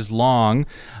 pages long.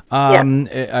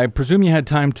 I presume you had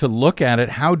time to look at it.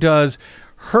 How does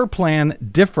her plan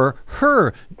differ,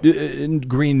 her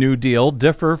Green New Deal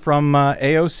differ from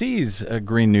AOC's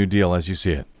Green New Deal as you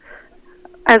see it?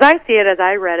 As I see it, as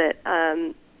I read it,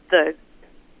 the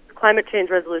climate change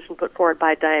resolution put forward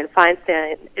by Dianne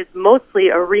Feinstein is mostly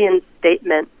a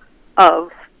reinstatement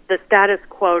of the status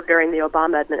quo during the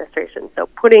Obama administration. So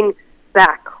putting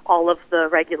back all of the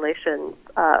regulations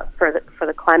for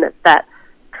the climate that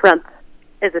Trump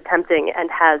is attempting and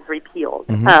has repealed.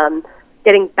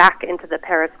 Getting back into the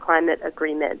Paris Climate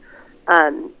Agreement,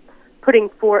 putting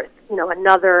forth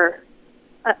another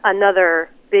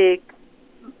big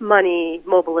money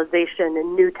mobilization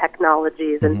and new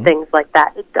technologies and things like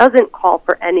that. It doesn't call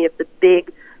for any of the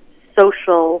big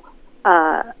social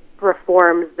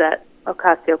reforms that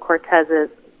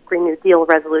Ocasio-Cortez's Green New Deal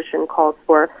resolution calls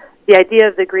for. The idea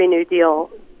of the Green New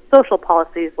Deal social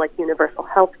policies like universal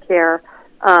health care,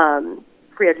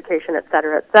 free education, et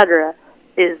cetera,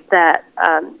 is that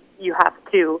you have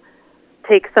to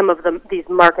take some of these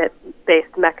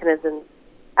market-based mechanisms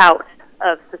out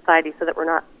of society so that we're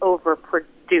not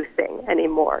overproducing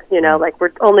anymore. Like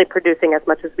we're only producing as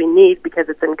much as we need because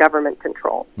it's in government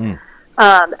control.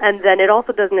 And then it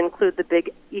also doesn't include the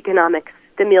big economic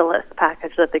stimulus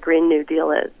package that the Green New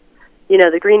Deal is.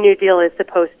 The Green New Deal is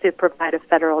supposed to provide a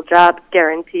federal jobs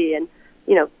guarantee and,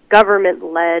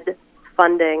 government-led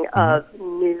funding of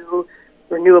new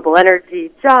renewable energy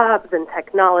jobs and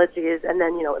technologies, and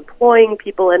then, employing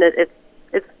people in it.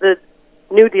 It's the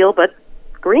New Deal, but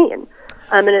green.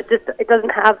 And it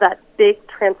doesn't have that big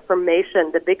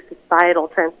transformation, the big societal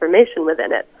transformation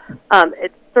within it.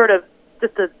 It's sort of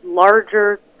just a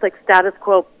larger, status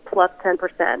quo plus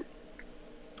 10%.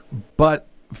 But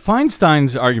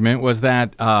Feinstein's argument was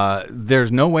that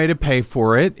there's no way to pay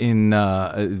for it in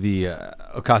the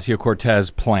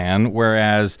Ocasio-Cortez plan,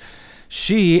 whereas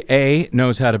she, A,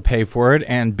 knows how to pay for it,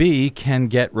 and B, can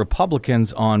get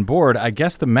Republicans on board. I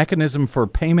guess the mechanism for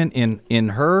payment in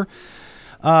her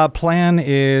plan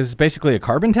is basically a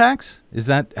carbon tax? Is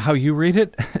that how you read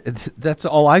it? That's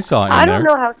all I saw in there. I don't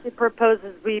know how she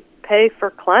proposes we pay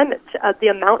for climate. The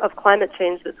amount of climate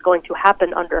change that's going to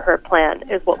happen under her plan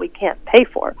is what we can't pay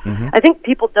for. I think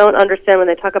people don't understand when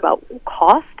they talk about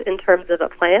cost in terms of a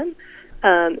plan,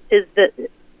 is that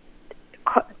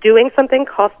doing something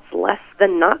costs less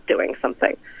than not doing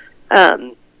something.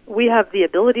 We have the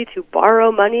ability to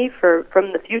borrow money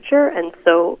from the future, and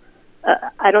so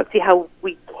I don't see how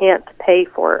we can't pay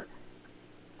for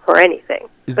anything.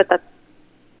 But that's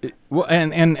well,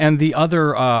 and the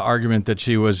other argument that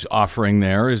she was offering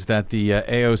there is that the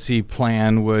AOC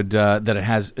plan would that it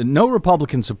has no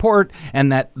Republican support,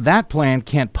 and that plan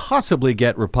can't possibly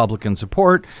get Republican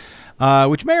support.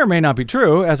 Which may or may not be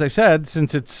true, as I said,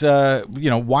 since it's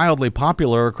wildly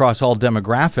popular across all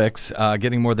demographics,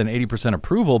 getting more than 80%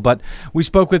 approval. But we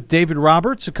spoke with David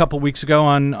Roberts a couple weeks ago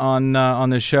on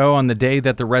this show on the day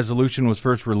that the resolution was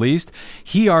first released.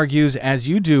 He argues, as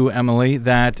you do, Emily,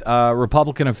 that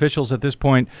Republican officials at this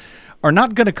point are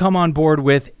not going to come on board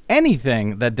with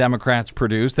anything that Democrats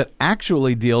produce that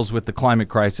actually deals with the climate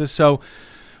crisis. So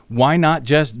why not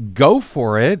just go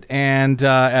for it? And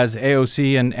as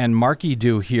AOC and Markey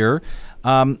do here.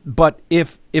 But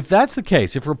if that's the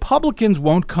case, if Republicans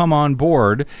won't come on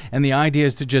board and the idea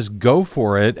is to just go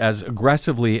for it as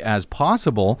aggressively as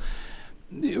possible,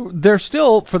 they're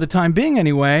still, for the time being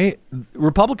anyway,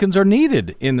 Republicans are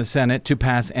needed in the Senate to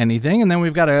pass anything. And then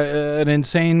we've got an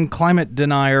insane climate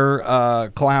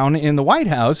denier clown in the White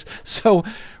House. So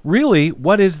really,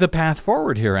 what is the path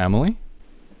forward here, Emily?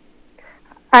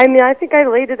 I mean, I think I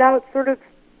laid it out sort of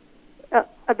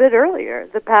a bit earlier.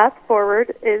 The path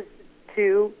forward is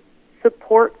to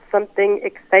support something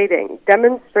exciting.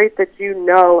 Demonstrate that you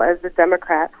know, as a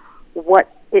Democrat,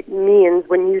 what it means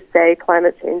when you say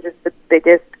climate change is the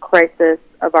biggest crisis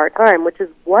of our time, which is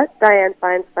what Dianne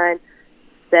Feinstein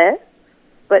said,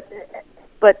 but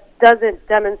doesn't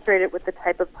demonstrate it with the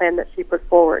type of plan that she put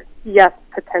forward. Yes,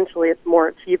 potentially it's more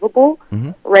achievable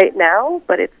right now,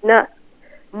 but it's not.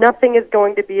 Nothing is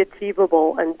going to be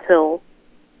achievable until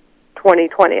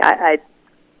 2020. I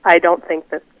don't think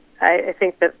that. I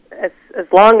think that as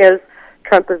long as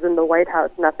Trump is in the White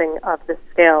House, nothing of this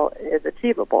scale is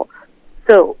achievable.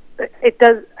 So it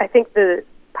does. I think the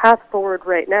path forward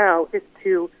right now is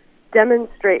to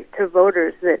demonstrate to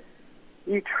voters that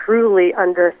you truly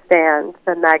understand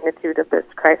the magnitude of this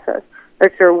crisis,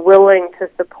 that you're willing to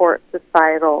support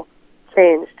societal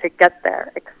change to get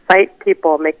there, excite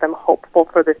people, make them hopeful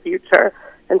for the future,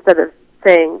 instead of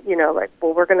saying,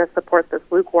 well, we're going to support this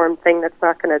lukewarm thing that's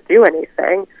not going to do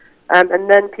anything, and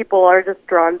then people are just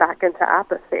drawn back into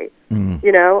apathy,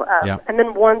 Yeah. And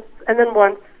then once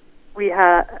we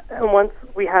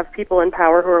have people in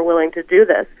power who are willing to do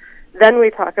this, then we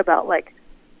talk about like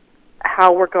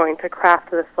how we're going to craft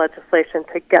this legislation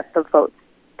to get the votes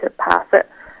to pass it.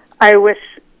 I wish,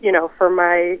 for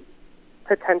my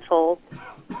potential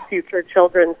future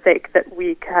children's sake, that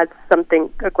we had something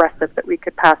aggressive that we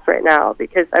could pass right now,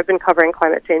 because I've been covering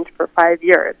climate change for 5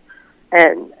 years,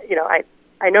 and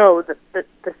I know that the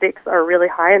stakes are really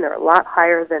high, and they're a lot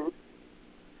higher than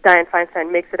Dianne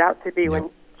Feinstein makes it out to be when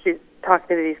she's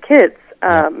talking to these kids.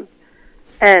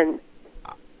 And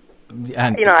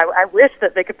I wish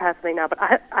that they could pass something now, but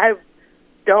I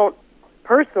don't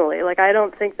personally. Like, I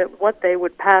don't think that what they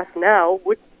would pass now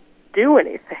would do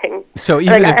anything. So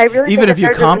even if you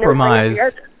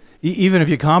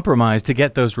compromise to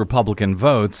get those Republican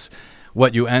votes,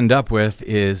 what you end up with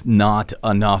is not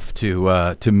enough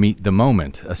to meet the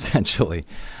moment, essentially.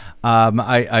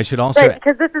 I should also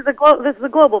because this is a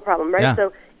global problem, right? Yeah.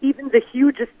 So even the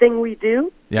hugest thing we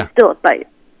do Yeah. is still a fight.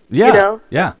 Yeah,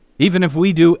 yeah. Even if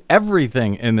we do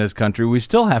everything in this country, we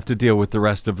still have to deal with the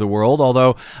rest of the world.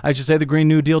 Although I should say the Green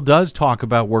New Deal does talk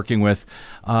about working with,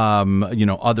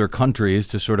 other countries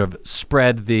to sort of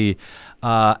spread the,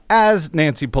 as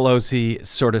Nancy Pelosi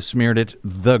sort of smeared it,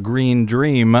 the green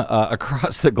dream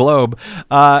across the globe.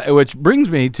 Which brings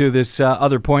me to this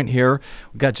other point here.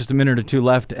 We've got just a minute or two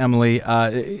left, Emily.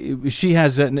 Pelosi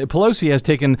has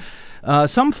taken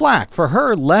some flack for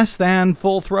her less than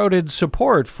full-throated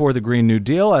support for the Green New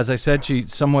Deal. As I said, she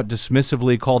somewhat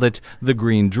dismissively called it the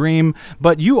Green Dream.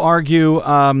 But you argue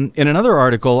in another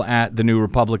article at The New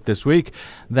Republic this week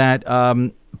that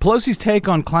Pelosi's take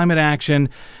on climate action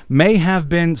may have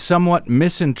been somewhat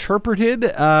misinterpreted,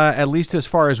 at least as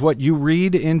far as what you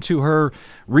read into her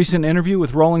recent interview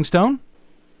with Rolling Stone?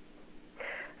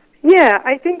 Yeah,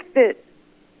 I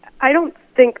don't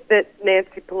think that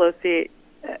Nancy Pelosi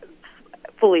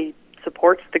fully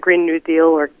supports the Green New Deal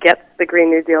or gets the Green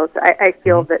New Deal. So I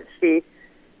feel that she,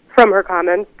 from her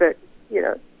comments, that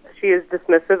she is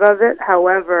dismissive of it.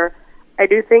 However, I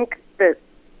do think that,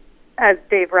 as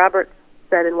Dave Roberts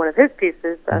said in one of his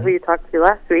pieces, who you talked to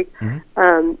last week,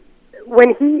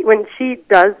 when she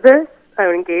does this,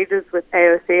 engages with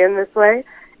AOC in this way,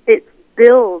 it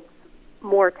builds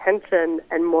more tension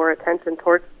and more attention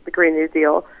towards the Green New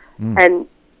Deal, and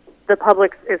the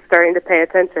public is starting to pay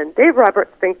attention. Dave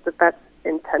Roberts thinks that that's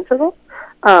intentional.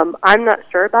 I'm not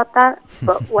sure about that,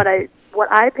 but what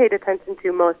I paid attention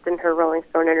to most in her Rolling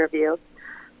Stone interview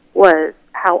was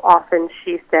how often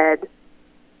she said,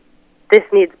 this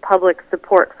needs public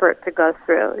support for it to go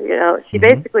through. She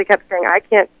basically kept saying, I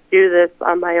can't do this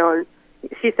on my own.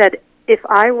 She said,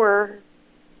 I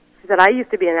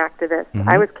used to be an activist.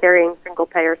 I was carrying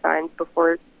single-payer signs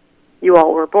before you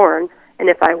all were born. And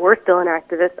if I were still an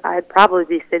activist, I'd probably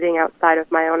be sitting outside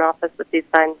of my own office with these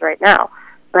signs right now.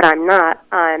 But I'm not.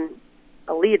 I'm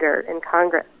a leader in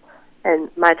Congress.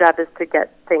 And my job is to get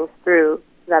things through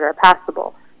that are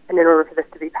passable. And in order for this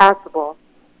to be passable,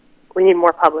 we need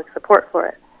more public support for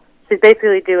it. She's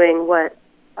basically doing what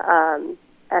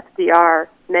FDR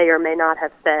may or may not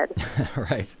have said.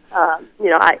 Right.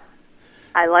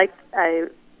 I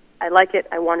like it.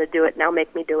 I want to do it. Now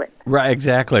make me do it. Right,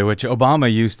 exactly, which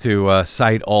Obama used to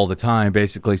cite all the time,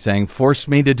 basically saying, force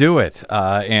me to do it.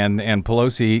 And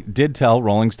Pelosi did tell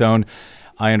Rolling Stone,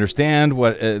 I understand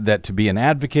that to be an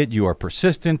advocate, you are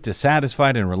persistent,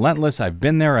 dissatisfied, and relentless. I've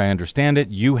been there. I understand it.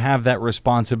 You have that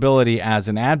responsibility as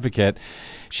an advocate.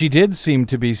 She did seem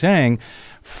to be saying,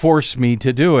 force me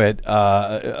to do it,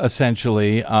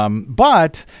 essentially.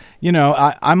 But,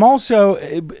 I'm also,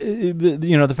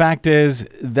 the fact is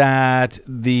that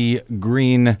the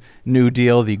Green New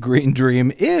Deal, the Green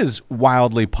Dream, is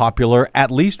wildly popular,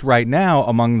 at least right now,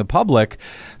 among the public.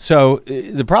 So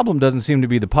the problem doesn't seem to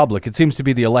be the public. It seems to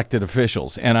be the elected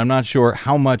officials. And I'm not sure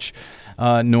how much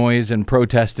noise and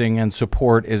protesting and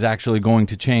support is actually going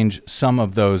to change some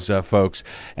of those folks.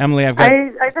 Emily, I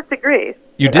disagree.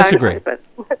 You disagree?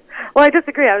 Well, I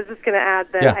disagree. I was just going to add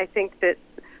that I think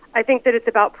that it's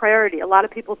about priority. A lot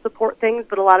of people support things,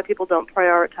 but a lot of people don't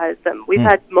prioritize them. We've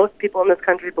had most people in this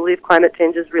country believe climate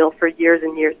change is real for years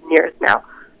and years and years now,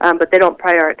 but they don't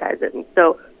prioritize it. And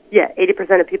so,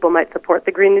 80% of people might support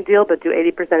the Green New Deal, but do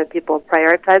 80% of people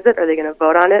prioritize it? Are they going to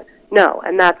vote on it? No,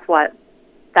 and that's what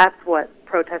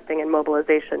protesting and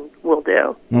mobilization will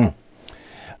do.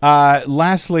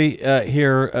 Lastly,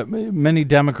 here, many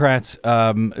Democrats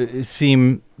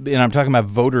seem, and I'm talking about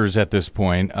voters at this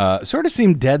point, sort of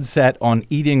seem dead set on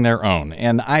eating their own.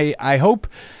 And I hope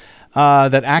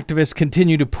that activists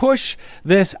continue to push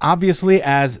this, obviously,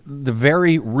 as the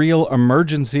very real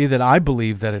emergency that I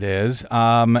believe that it is.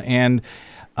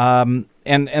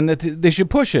 And that they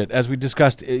should push it, as we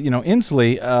discussed,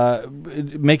 Inslee,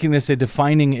 making this a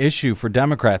defining issue for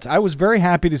Democrats. I was very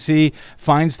happy to see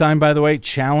Feinstein, by the way,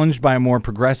 challenged by a more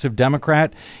progressive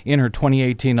Democrat in her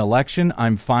 2018 election.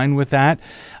 I'm fine with that.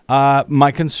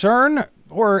 My concern,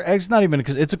 or it's not even,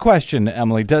 because it's a question,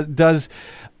 Emily, does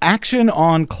action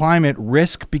on climate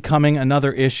risk becoming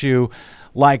another issue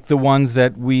like the ones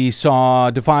that we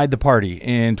saw divide the party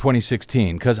in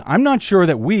 2016? Because I'm not sure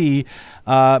that we,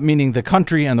 meaning the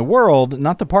country and the world,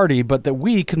 not the party, but that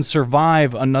we can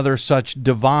survive another such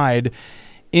divide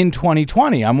in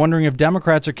 2020. I'm wondering if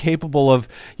Democrats are capable of,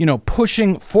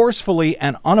 pushing forcefully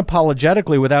and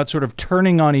unapologetically without sort of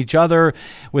turning on each other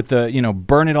with the,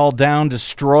 burn it all down,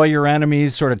 destroy your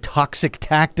enemies, sort of toxic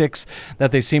tactics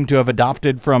that they seem to have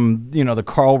adopted from, the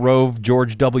Karl Rove,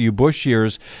 George W. Bush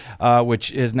years, which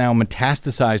is now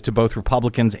metastasized to both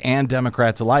Republicans and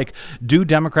Democrats alike. Do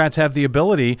Democrats have the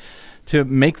ability to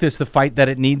make this the fight that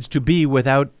it needs to be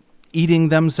without eating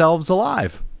themselves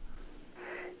alive?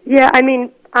 Yeah, I mean,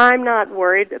 I'm not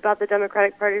worried about the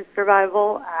Democratic Party's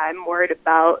survival. I'm worried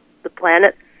about the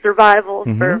planet's survival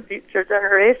for future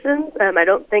generations. I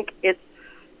don't think it's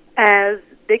as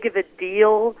big of a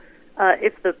deal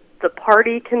if the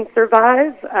party can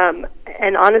survive.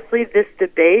 And honestly, this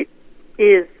debate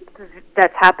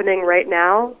that's happening right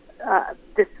now.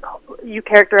 You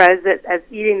characterize it as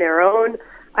eating their own.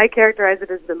 I characterize it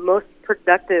as the most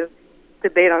productive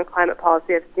debate on climate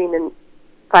policy I've seen in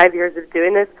 5 years of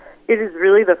doing this. It is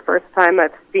really the first time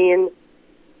I've seen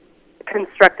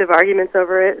constructive arguments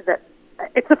over it. That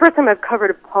it's the first time I've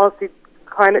covered a policy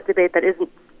climate debate that isn't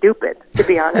stupid, to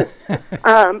be honest.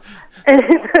 And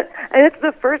it's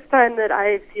the first time that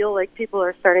I feel like people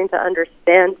are starting to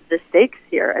understand the stakes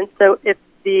here. And so if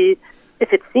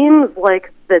it seems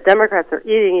like the Democrats are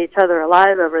eating each other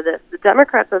alive over this, the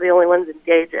Democrats are the only ones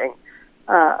engaging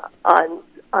on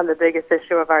the biggest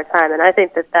issue of our time. And I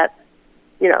think that's,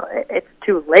 it's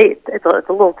too late. It's a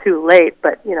little too late,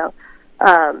 but, well,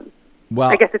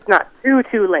 I guess it's not too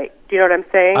late. Do you know what I'm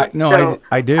saying?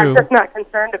 I do. I'm just not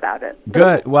concerned about it.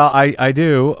 Good. Well, I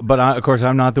do, but of course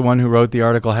I'm not the one who wrote the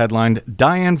article headlined,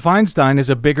 Dianne Feinstein is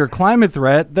a bigger climate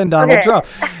threat than Donald Trump.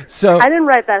 So I didn't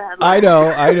write that headline.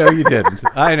 I know you didn't.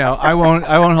 I know. I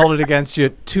won't hold it against you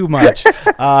too much. And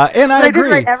I agree. I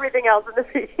did write everything else in the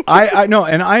piece. I know,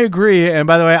 and I agree. And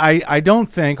by the way, I don't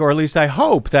think, or at least I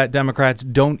hope, that Democrats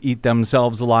don't eat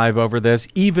themselves alive over this,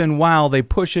 even while they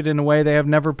push it in a way they have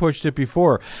never pushed it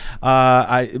before.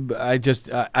 I just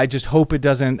hope it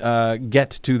doesn't get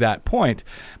to that point.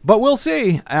 But we'll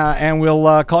see, and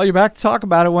we'll call you back to talk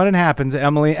about it when it happens,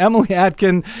 Emily. Emily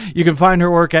Atkin, you can find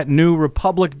her work at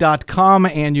newrepublic.com,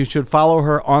 and you should follow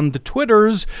her on the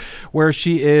Twitters, where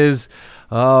she is,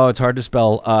 it's hard to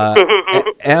spell,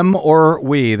 M or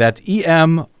we. That's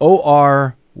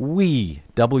EMOR we,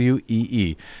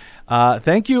 WEE.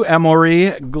 Thank you,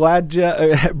 Emory.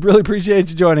 Really appreciate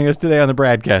you joining us today on the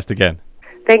BradCast again.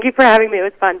 Thank you for having me. It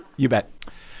was fun. You bet.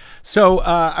 So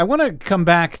I want to come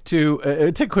back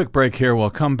to take a quick break here.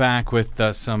 We'll come back with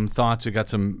some thoughts. We got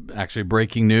some actually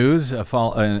breaking news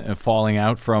falling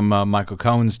out from Michael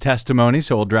Cohen's testimony,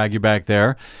 so we'll drag you back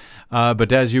there.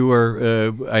 But as you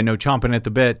were, I know, chomping at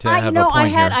the bit to have a point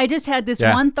here. I just had this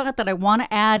one thought that I want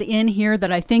to add in here,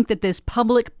 that I think that this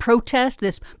public protest,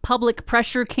 this public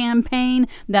pressure campaign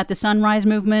that the Sunrise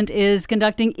Movement is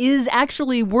conducting is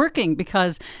actually working,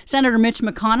 because Senator Mitch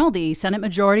McConnell, the Senate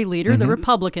Majority Leader, the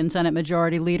Republican Senate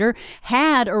Majority Leader,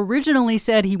 had originally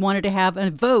said he wanted to have a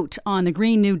vote on the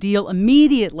Green New Deal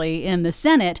immediately in the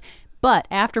Senate. But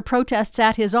after protests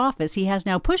at his office, he has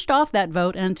now pushed off that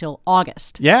vote until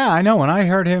August. Yeah, I know. When I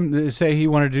heard him say he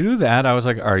wanted to do that, I was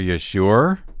like, are you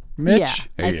sure, Mitch?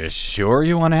 Yeah, Are you sure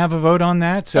you want to have a vote on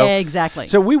that? So exactly.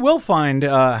 So we will find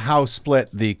how split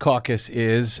the caucus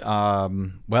is.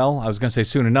 Well, I was going to say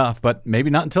soon enough, but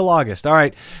maybe not until August. All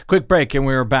right, quick break, and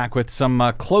we're back with some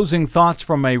closing thoughts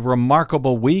from a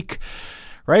remarkable week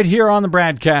right here on the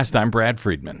BradCast. I'm Brad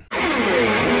Friedman.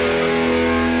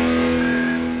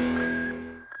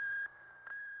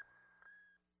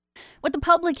 What the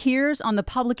public hears on the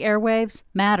public airwaves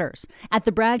matters. At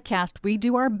the BradCast, we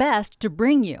do our best to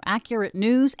bring you accurate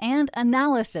news and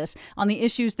analysis on the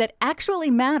issues that actually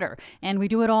matter, and we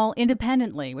do it all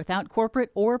independently, without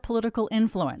corporate or political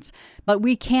influence. But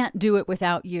we can't do it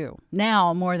without you,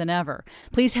 now more than ever.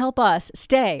 Please help us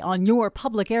stay on your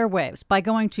public airwaves by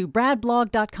going to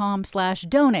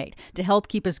bradblog.com/donate to help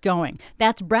keep us going.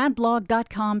 That's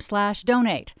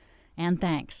bradblog.com/donate. And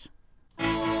thanks.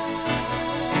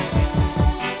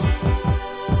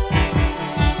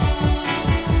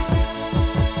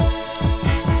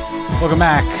 Welcome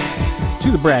back to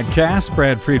the BradCast.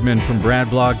 Brad Friedman from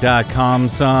BradBlog.com.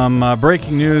 Some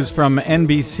breaking news from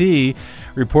NBC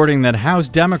reporting that House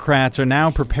Democrats are now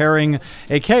preparing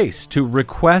a case to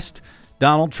request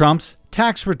Donald Trump's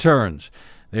tax returns.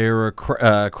 They're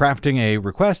crafting a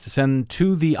request to send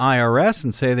to the IRS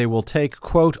and say they will take,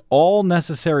 quote, all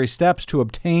necessary steps to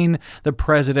obtain the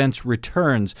president's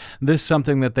returns. This is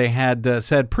something that they had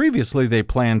said previously they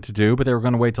planned to do, but they were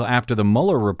going to wait till after the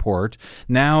Mueller report.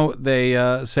 Now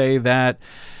they say that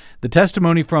the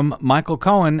testimony from Michael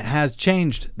Cohen has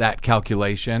changed that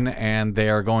calculation, and they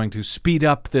are going to speed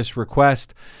up this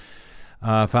request.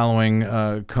 Following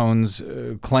Cohen's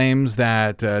claims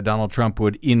that Donald Trump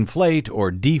would inflate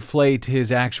or deflate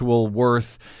his actual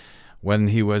worth when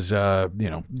he was,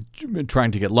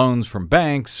 trying to get loans from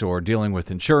banks or dealing with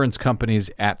insurance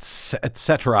companies,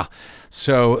 etc.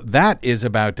 So that is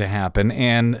about to happen.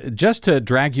 And just to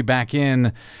drag you back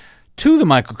in to the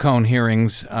Michael Cohen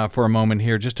hearings for a moment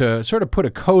here, just to sort of put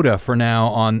a coda for now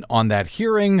on that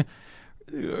hearing.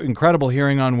 Incredible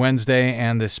hearing on Wednesday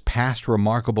and this past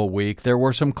remarkable week. There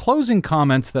were some closing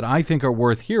comments that I think are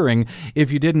worth hearing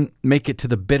if you didn't make it to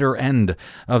the bitter end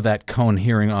of that Cohen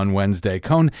hearing on Wednesday.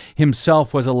 Cohen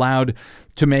himself was allowed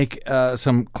to make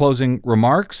some closing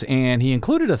remarks, and he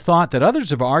included a thought that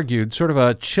others have argued, sort of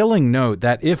a chilling note,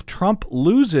 that if Trump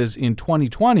loses in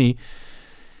 2020,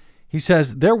 he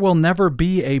says there will never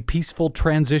be a peaceful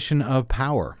transition of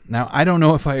power. Now, I don't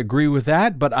know if I agree with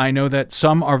that, but I know that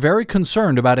some are very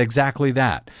concerned about exactly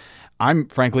that. I'm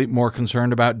frankly more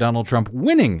concerned about Donald Trump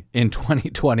winning in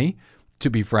 2020, to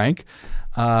be frank,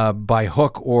 by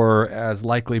hook or as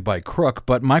likely by crook.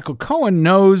 But Michael Cohen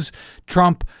knows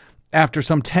Trump after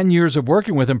some 10 years of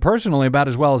working with him personally about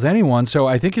as well as anyone. So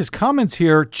I think his comments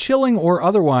here, chilling or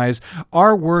otherwise,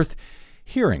 are worth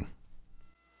hearing.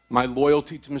 My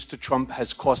loyalty to Mr. Trump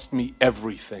has cost me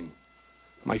everything.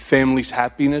 My family's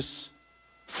happiness,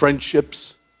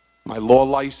 friendships, my law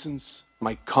license,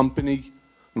 my company,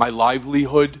 my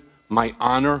livelihood, my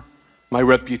honor, my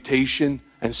reputation,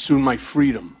 and soon my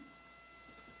freedom.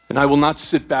 And I will not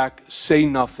sit back, say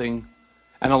nothing,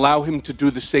 and allow him to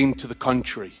do the same to the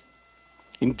country.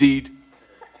 Indeed,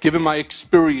 given my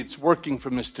experience working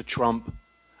for Mr. Trump,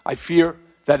 I fear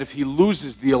that if he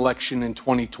loses the election in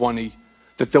 2020,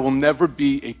 that there will never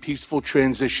be a peaceful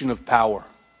transition of power.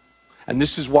 And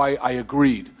this is why I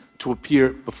agreed to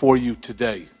appear before you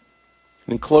today.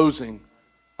 In closing,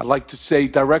 I'd like to say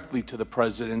directly to the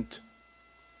President,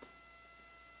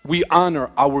 we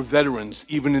honor our veterans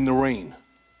even in the rain.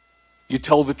 You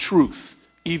tell the truth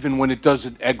even when it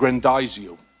doesn't aggrandize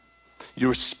you. You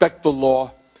respect the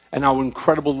law and our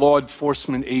incredible law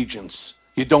enforcement agents.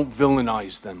 You don't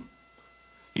villainize them.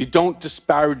 You don't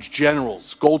disparage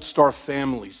generals, Gold Star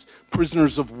families,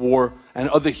 prisoners of war, and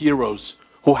other heroes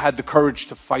who had the courage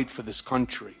to fight for this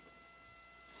country.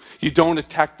 You don't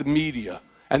attack the media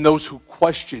and those who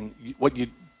question what you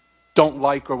don't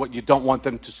like or what you don't want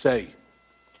them to say.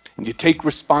 And you take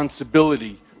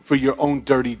responsibility for your own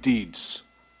dirty deeds.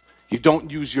 You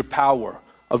don't use your power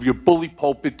of your bully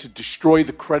pulpit to destroy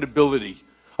the credibility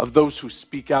of those who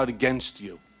speak out against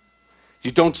you. You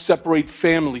don't separate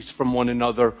families from one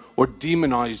another or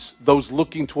demonize those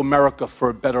looking to America for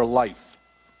a better life.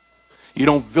 You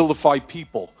don't vilify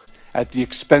people at the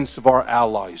expense of our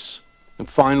allies. And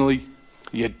finally,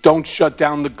 you don't shut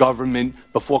down the government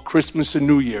before Christmas and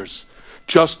New Year's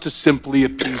just to simply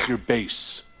appease your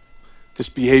base. This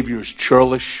behavior is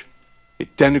churlish,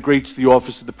 it denigrates the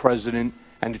office of the president,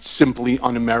 and it's simply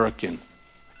un-American.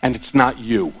 And it's not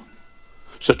you.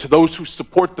 So to those who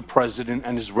support the president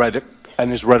and his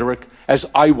rhetoric, as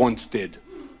I once did,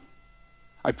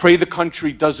 I pray the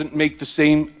country doesn't make the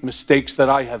same mistakes that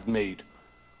I have made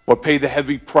or pay the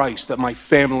heavy price that my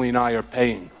family and I are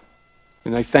paying.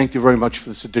 And I thank you very much for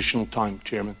this additional time,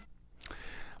 Chairman.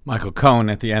 Michael Cohen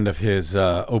at the end of his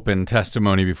open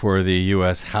testimony before the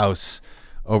U.S. House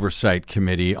Oversight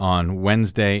Committee on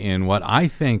Wednesday in what I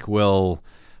think will...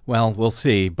 Well, we'll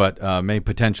see, but may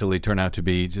potentially turn out to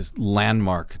be just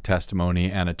landmark testimony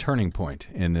and a turning point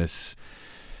in this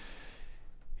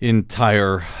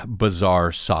entire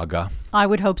bizarre saga. I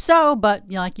would hope so, but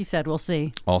like you said, we'll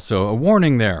see. Also, a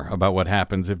warning there about what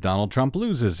happens if Donald Trump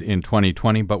loses in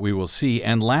 2020, but we will see.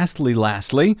 And lastly,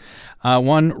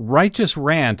 one righteous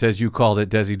rant, as you called it,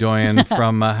 Desi Doyen,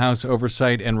 from House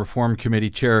Oversight and Reform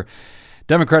Committee Chair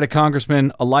Democratic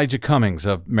Congressman Elijah Cummings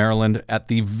of Maryland at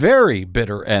the very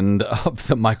bitter end of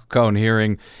the Michael Cohen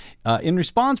hearing, in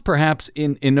response perhaps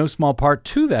in no small part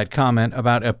to that comment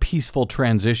about a peaceful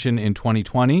transition in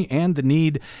 2020 and the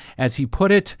need, as he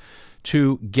put it,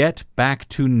 to get back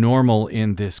to normal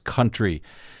in this country.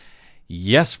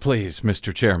 Yes, please,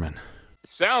 Mr. Chairman. It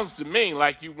sounds to me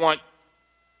like you want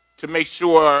to make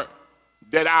sure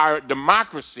that our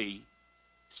democracy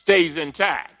stays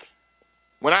intact.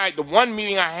 The one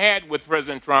meeting I had with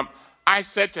President Trump, I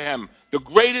said to him, the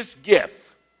greatest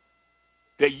gift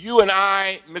that you and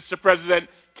I, Mr. President,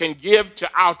 can give to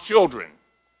our children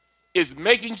is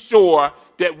making sure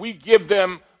that we give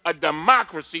them a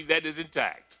democracy that is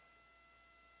intact.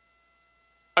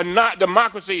 A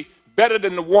democracy better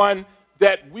than the one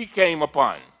that we came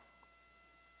upon.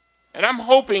 And I'm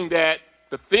hoping that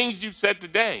the things you said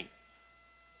today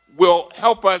will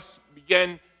help us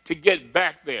begin to get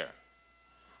back there.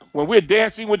 When we're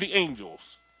dancing with the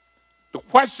angels, the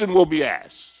question will be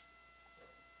asked,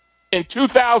 in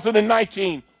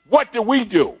 2019, what did we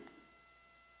do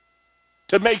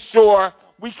to make sure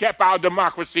we kept our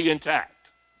democracy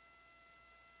intact?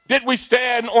 Did we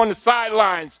stand on the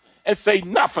sidelines and say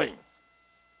nothing?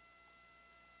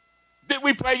 Did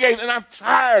we play games? And I'm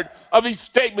tired of these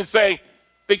statements saying,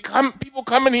 people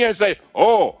come in here and say,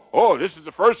 oh, this is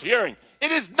the first hearing.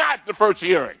 It is not the first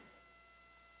hearing.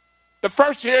 The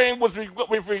first hearing was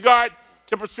with regard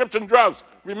to prescription drugs.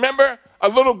 Remember, a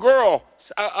little girl,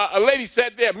 a lady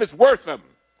sat there, Miss Wortham,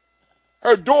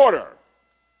 her daughter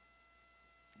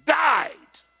died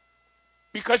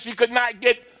because she could not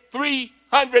get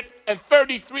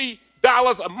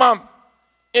 $333 a month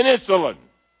in insulin.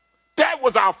 That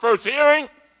was our first hearing.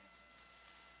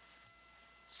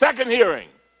 Second hearing,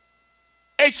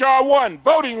 H.R. 1,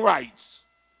 voting rights,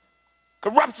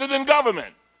 corruption in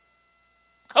government.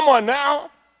 Come on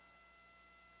now.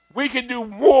 We can do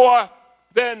more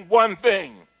than one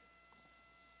thing.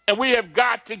 And we have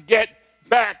got to get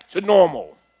back to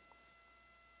normal.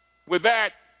 With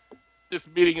that, this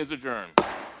meeting is adjourned.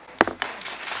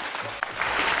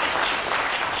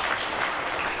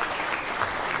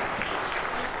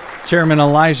 Chairman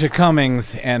Elijah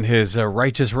Cummings and his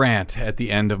righteous rant at the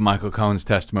end of Michael Cohen's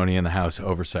testimony in the House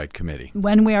Oversight Committee.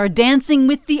 When we are dancing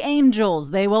with the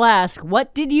angels, they will ask,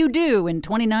 what did you do in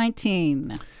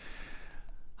 2019?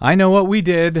 I know what we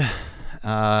did,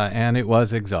 and it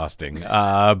was exhausting.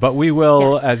 But we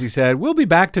will, yes, as he said, we'll be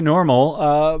back to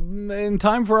normal in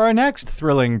time for our next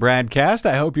thrilling BradCast.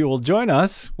 I hope you will join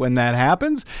us when that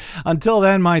happens. Until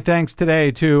then, my thanks today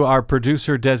to our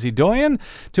producer, Desi Doyen,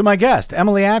 to my guest,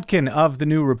 Emily Atkin of The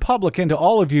New Republic, and to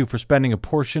all of you for spending a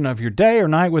portion of your day or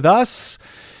night with us.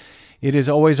 It is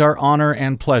always our honor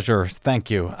and pleasure.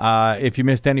 Thank you. If you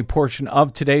missed any portion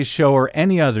of today's show or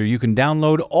any other, you can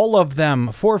download all of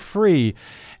them for free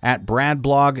at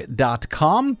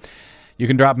bradblog.com. You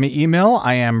can drop me email.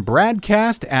 I am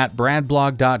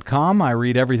bradcast@bradblog.com. I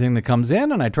read everything that comes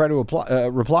in, and I try to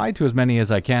reply to as many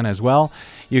as I can as well.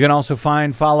 You can also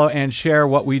find, follow, and share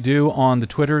what we do on the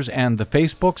Twitters and the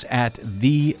Facebooks at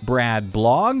The Brad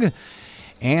Blog.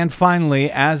 And finally,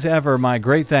 as ever, my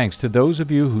great thanks to those of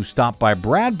you who stop by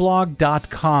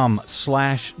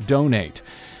bradblog.com/donate.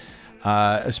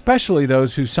 Especially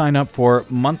those who sign up for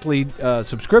monthly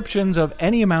subscriptions of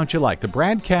any amount you like. The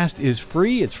BradCast is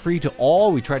free. It's free to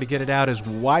all. We try to get it out as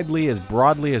widely, as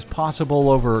broadly as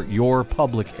possible over your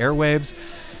public airwaves.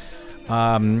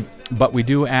 But we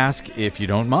do ask, if you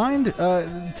don't mind,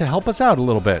 to help us out a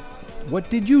little bit.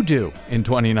 What did you do in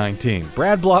 2019?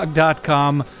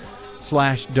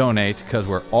 bradblog.com/donate, because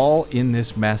we're all in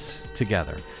this mess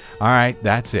together. All right,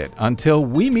 that's it. Until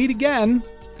we meet again,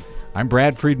 I'm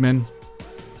Brad Friedman.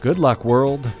 Good luck,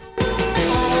 world.